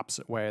runs the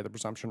opposite way. The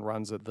presumption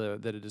runs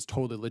that it is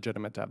totally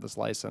legitimate to have this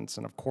license.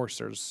 And of course,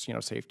 there's,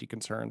 safety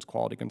concerns,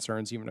 quality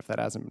concerns, even if that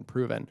hasn't been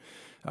proven.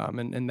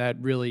 And that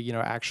really,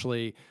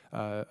 actually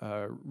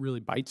really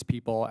bites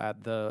people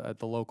at the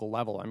local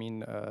level.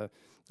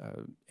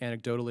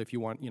 Anecdotally, if you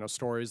want,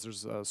 stories,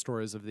 there's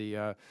stories of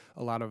a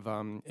lot of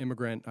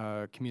immigrant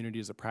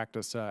communities that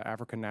practice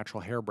African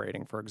natural hair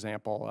braiding, for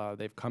example.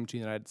 They've come to the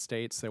United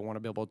States. They want to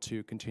be able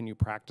to continue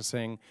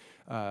practicing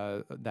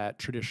that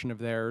tradition of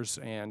theirs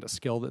and a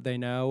skill that they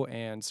know,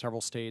 and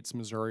several states,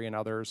 Missouri and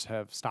others,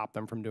 have stopped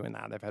them from doing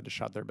that. They've had to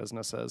shut their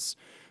businesses.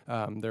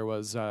 There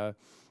was a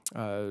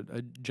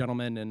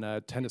gentleman in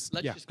Tennessee.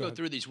 Let's just go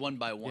through these one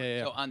by one.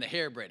 Yeah. So on the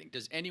hair braiding,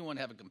 does anyone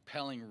have a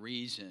compelling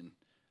reason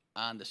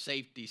on the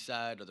safety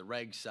side or the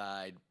reg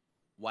side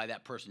why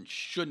that person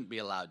shouldn't be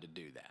allowed to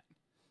do that?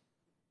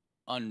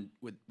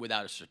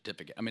 without a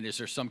certificate? I mean, is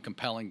there some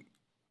compelling?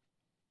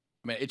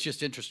 I mean, it's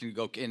just interesting to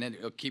go and then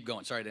keep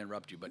going. Sorry to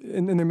interrupt you, but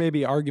and there may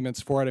be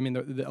arguments for it. I mean,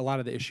 a lot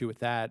of the issue with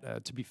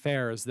that, to be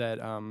fair, is that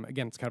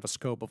again, it's kind of a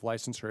scope of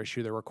licensure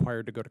issue. They're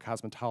required to go to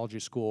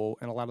cosmetology school,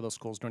 and a lot of those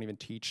schools don't even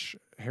teach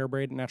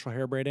natural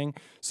hair braiding.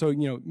 So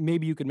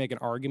maybe you could make an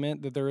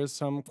argument that there is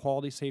some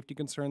quality safety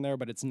concern there,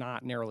 but it's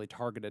not narrowly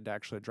targeted to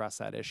actually address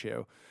that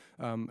issue.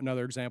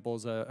 Another example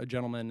is a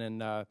gentleman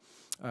in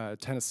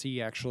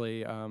Tennessee.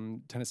 Actually,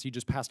 Tennessee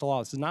just passed a law.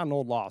 This is not an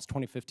old law. It's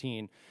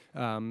 2015,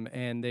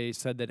 and they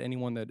said that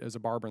anyone that is a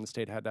barber in the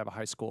state had to have a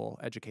high school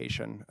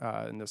education,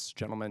 and this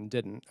gentleman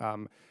didn't.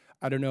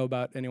 I don't know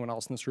about anyone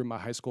else in this room. My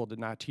high school did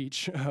not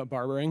teach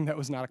barbering. That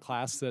was not a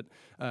class that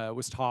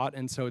was taught,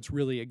 and so it's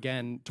really,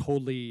 again,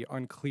 totally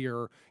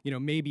unclear.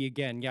 Maybe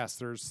again, yes,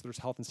 there's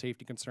health and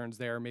safety concerns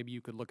there. Maybe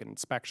you could look at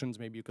inspections.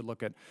 Maybe you could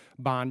look at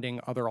bonding,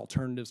 other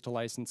alternatives to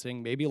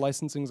licensing. Maybe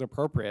licensing is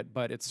appropriate,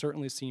 but it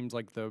certainly seems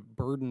like the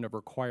burden of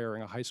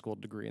requiring a high school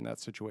degree in that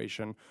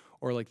situation,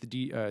 or like the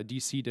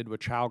DC did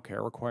with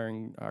childcare,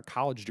 requiring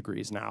college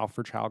degrees now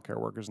for childcare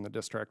workers in the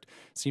district,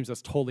 seems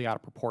that's totally out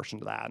of proportion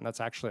to that, and that's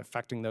actually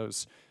affecting those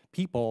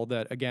people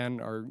that,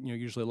 again, are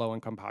usually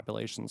low-income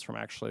populations from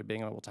actually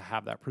being able to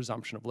have that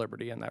presumption of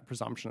liberty and that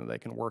presumption that they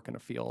can work in a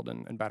field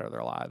and better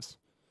their lives.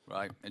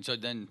 Right, and so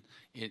then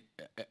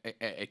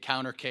a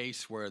counter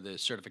case where the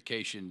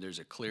certification, there's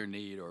a clear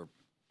need,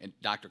 and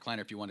Dr.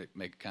 Kleiner, if you want to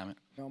make a comment.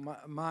 No,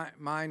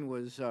 mine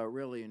was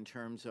really in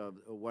terms of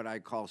what I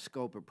call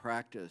scope of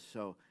practice.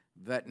 So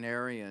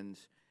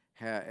veterinarians,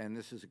 and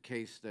this is a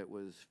case that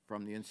was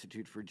from the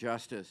Institute for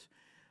Justice,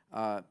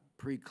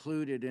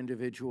 precluded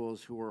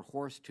individuals who were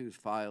horse tooth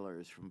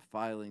filers from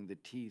filing the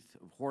teeth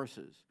of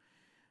horses.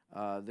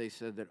 They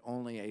said that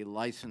only a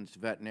licensed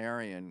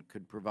veterinarian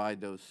could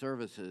provide those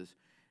services.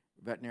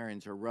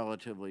 Veterinarians are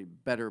relatively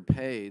better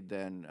paid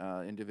than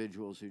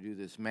individuals who do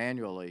this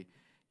manually,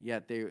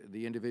 yet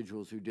the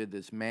individuals who did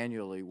this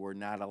manually were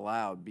not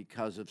allowed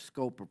because of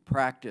scope of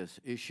practice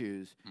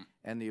issues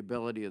and the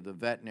ability of the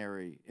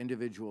veterinary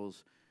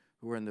individuals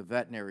who were in the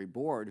veterinary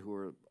board, who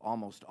were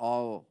almost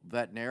all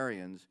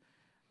veterinarians,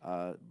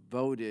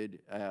 voted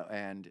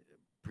and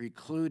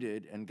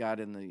precluded and got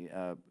in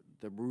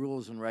the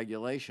rules and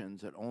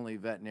regulations that only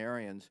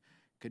veterinarians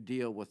could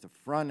deal with the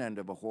front end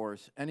of a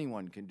horse.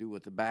 Anyone can do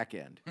with the back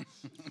end.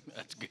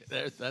 That's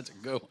good. That's a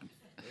good one.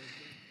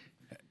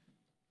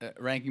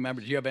 Ranking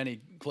member, do you have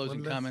any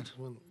closing comments?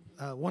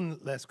 One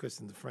last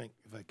question to Frank,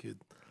 if I could.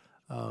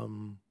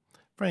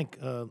 Frank,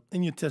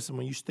 in your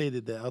testimony, you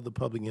stated that other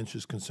public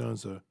interest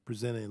concerns are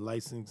presented in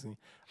licensing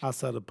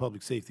outside of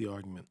public safety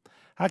argument.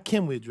 How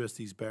can we address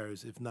these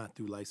barriers if not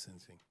through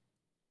licensing?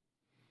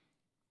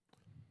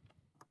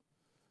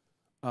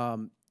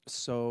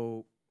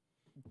 So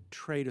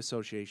trade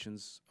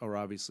associations are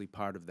obviously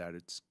part of that.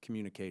 It's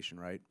communication,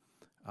 right?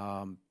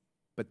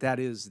 But that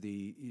is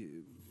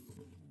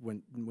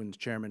when the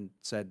chairman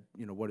said,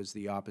 what is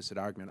the opposite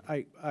argument?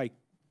 I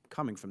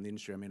coming from the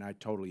industry, I mean, I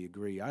totally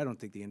agree. I don't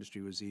think the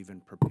industry was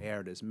even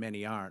prepared, as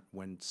many aren't,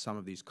 when some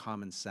of these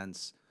common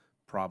sense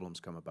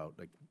problems come about,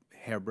 like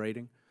hair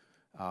braiding,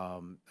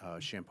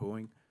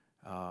 shampooing,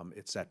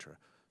 etc.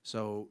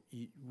 So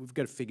we've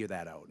got to figure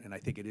that out, and I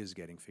think it is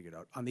getting figured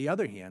out. On the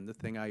other hand, the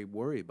thing I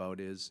worry about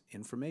is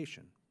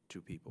information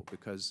to people,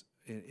 because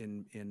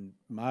in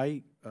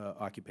my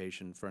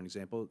occupation, for an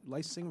example,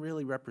 licensing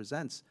really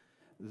represents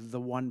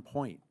the one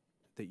point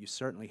that you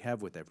certainly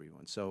have with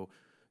everyone. So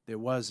there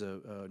was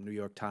a New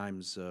York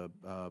Times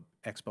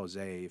expose,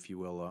 if you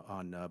will,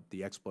 on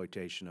the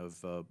exploitation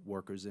of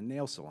workers in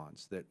nail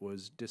salons that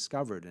was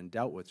discovered and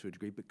dealt with to a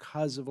degree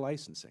because of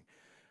licensing.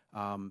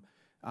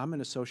 I'm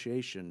an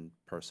association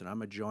person.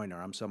 I'm a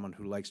joiner. I'm someone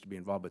who likes to be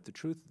involved. But the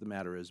truth of the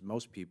matter is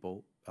most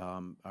people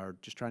are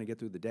just trying to get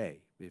through the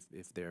day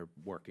if they're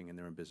working and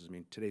they're in business. I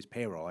mean, today's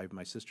payroll, I have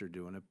my sister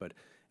doing it,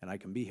 and I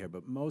can be here.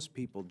 But most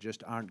people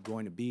just aren't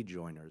going to be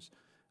joiners.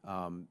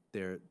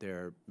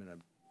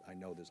 I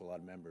know there's a lot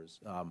of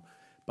members,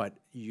 but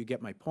you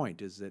get my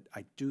point, is that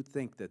I do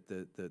think that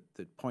the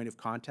point of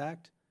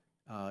contact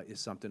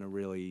is something to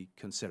really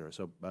consider.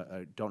 So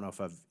I don't know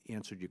if I've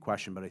answered your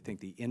question, but I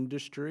think the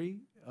industry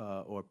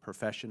or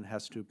profession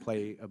has to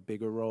play a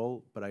bigger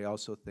role, but I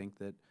also think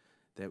that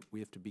we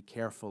have to be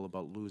careful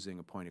about losing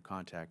a point of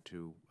contact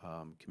to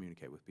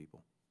communicate with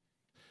people.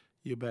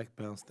 You're back,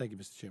 Bounce. Thank you,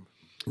 Mr. Chairman.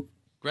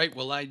 Great.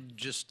 Well, I'd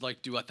just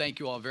like to thank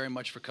you all very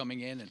much for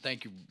coming in, and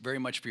thank you very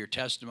much for your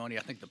testimony.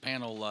 I think the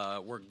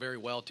panel worked very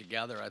well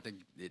together. I think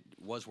it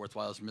was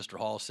worthwhile, as Mr.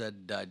 Hall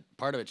said.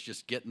 Part of it's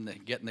just getting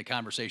the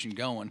conversation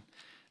going.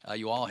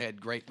 You all had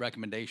great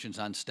recommendations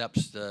on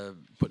steps to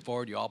put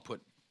forward. You all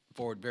put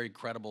forward very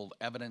credible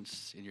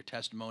evidence in your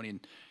testimony,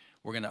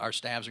 and our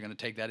staffs are going to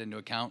take that into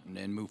account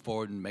and move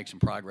forward and make some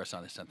progress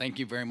on this. So thank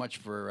you very much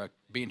for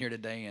being here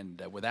today, and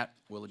with that,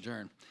 we'll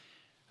adjourn.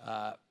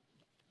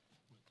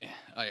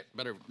 I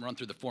better run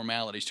through the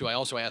formalities, too. I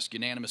also ask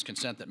unanimous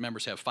consent that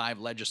members have 5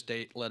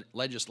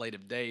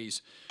 legislative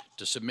days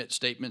to submit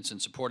statements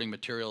and supporting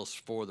materials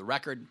for the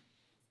record.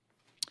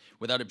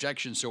 Without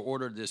objection, so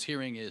ordered. This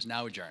hearing is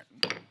now adjourned.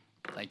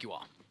 Thank you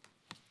all.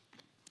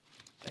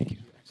 Thank you.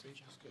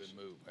 Good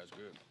move. That's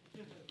good.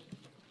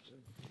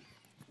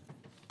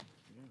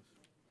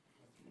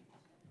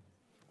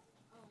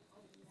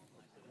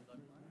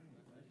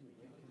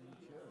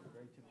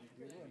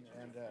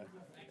 And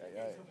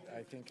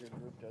I think your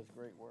group does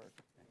great work.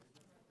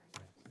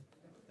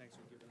 Thanks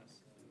for giving us.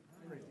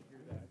 Great to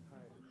hear that.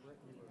 Hi, Brett,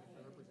 you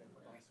represent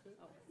CrossFit.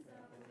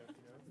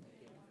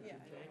 Yeah,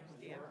 I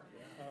understand.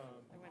 I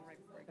went right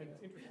before. And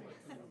it's interesting to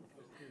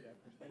hear that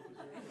perspective.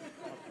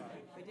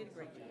 I did a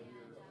great job.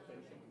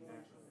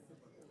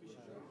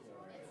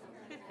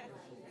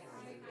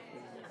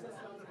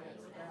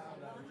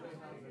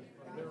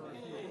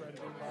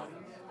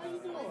 How you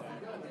doing?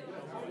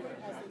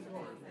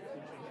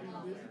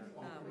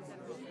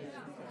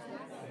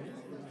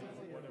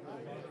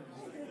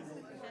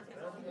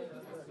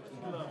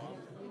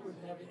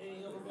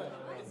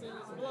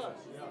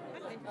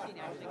 It's interesting,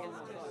 actually,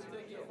 because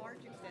to a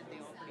large extent, they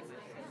all pretty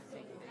much say the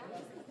same thing,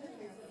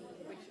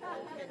 which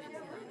all tenants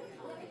here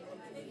was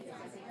the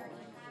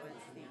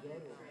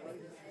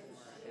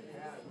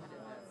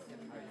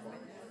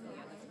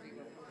other three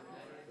were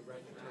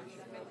and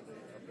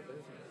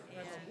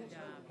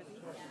but the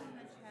other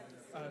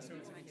had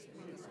some kind of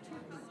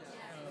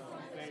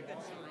it's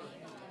got some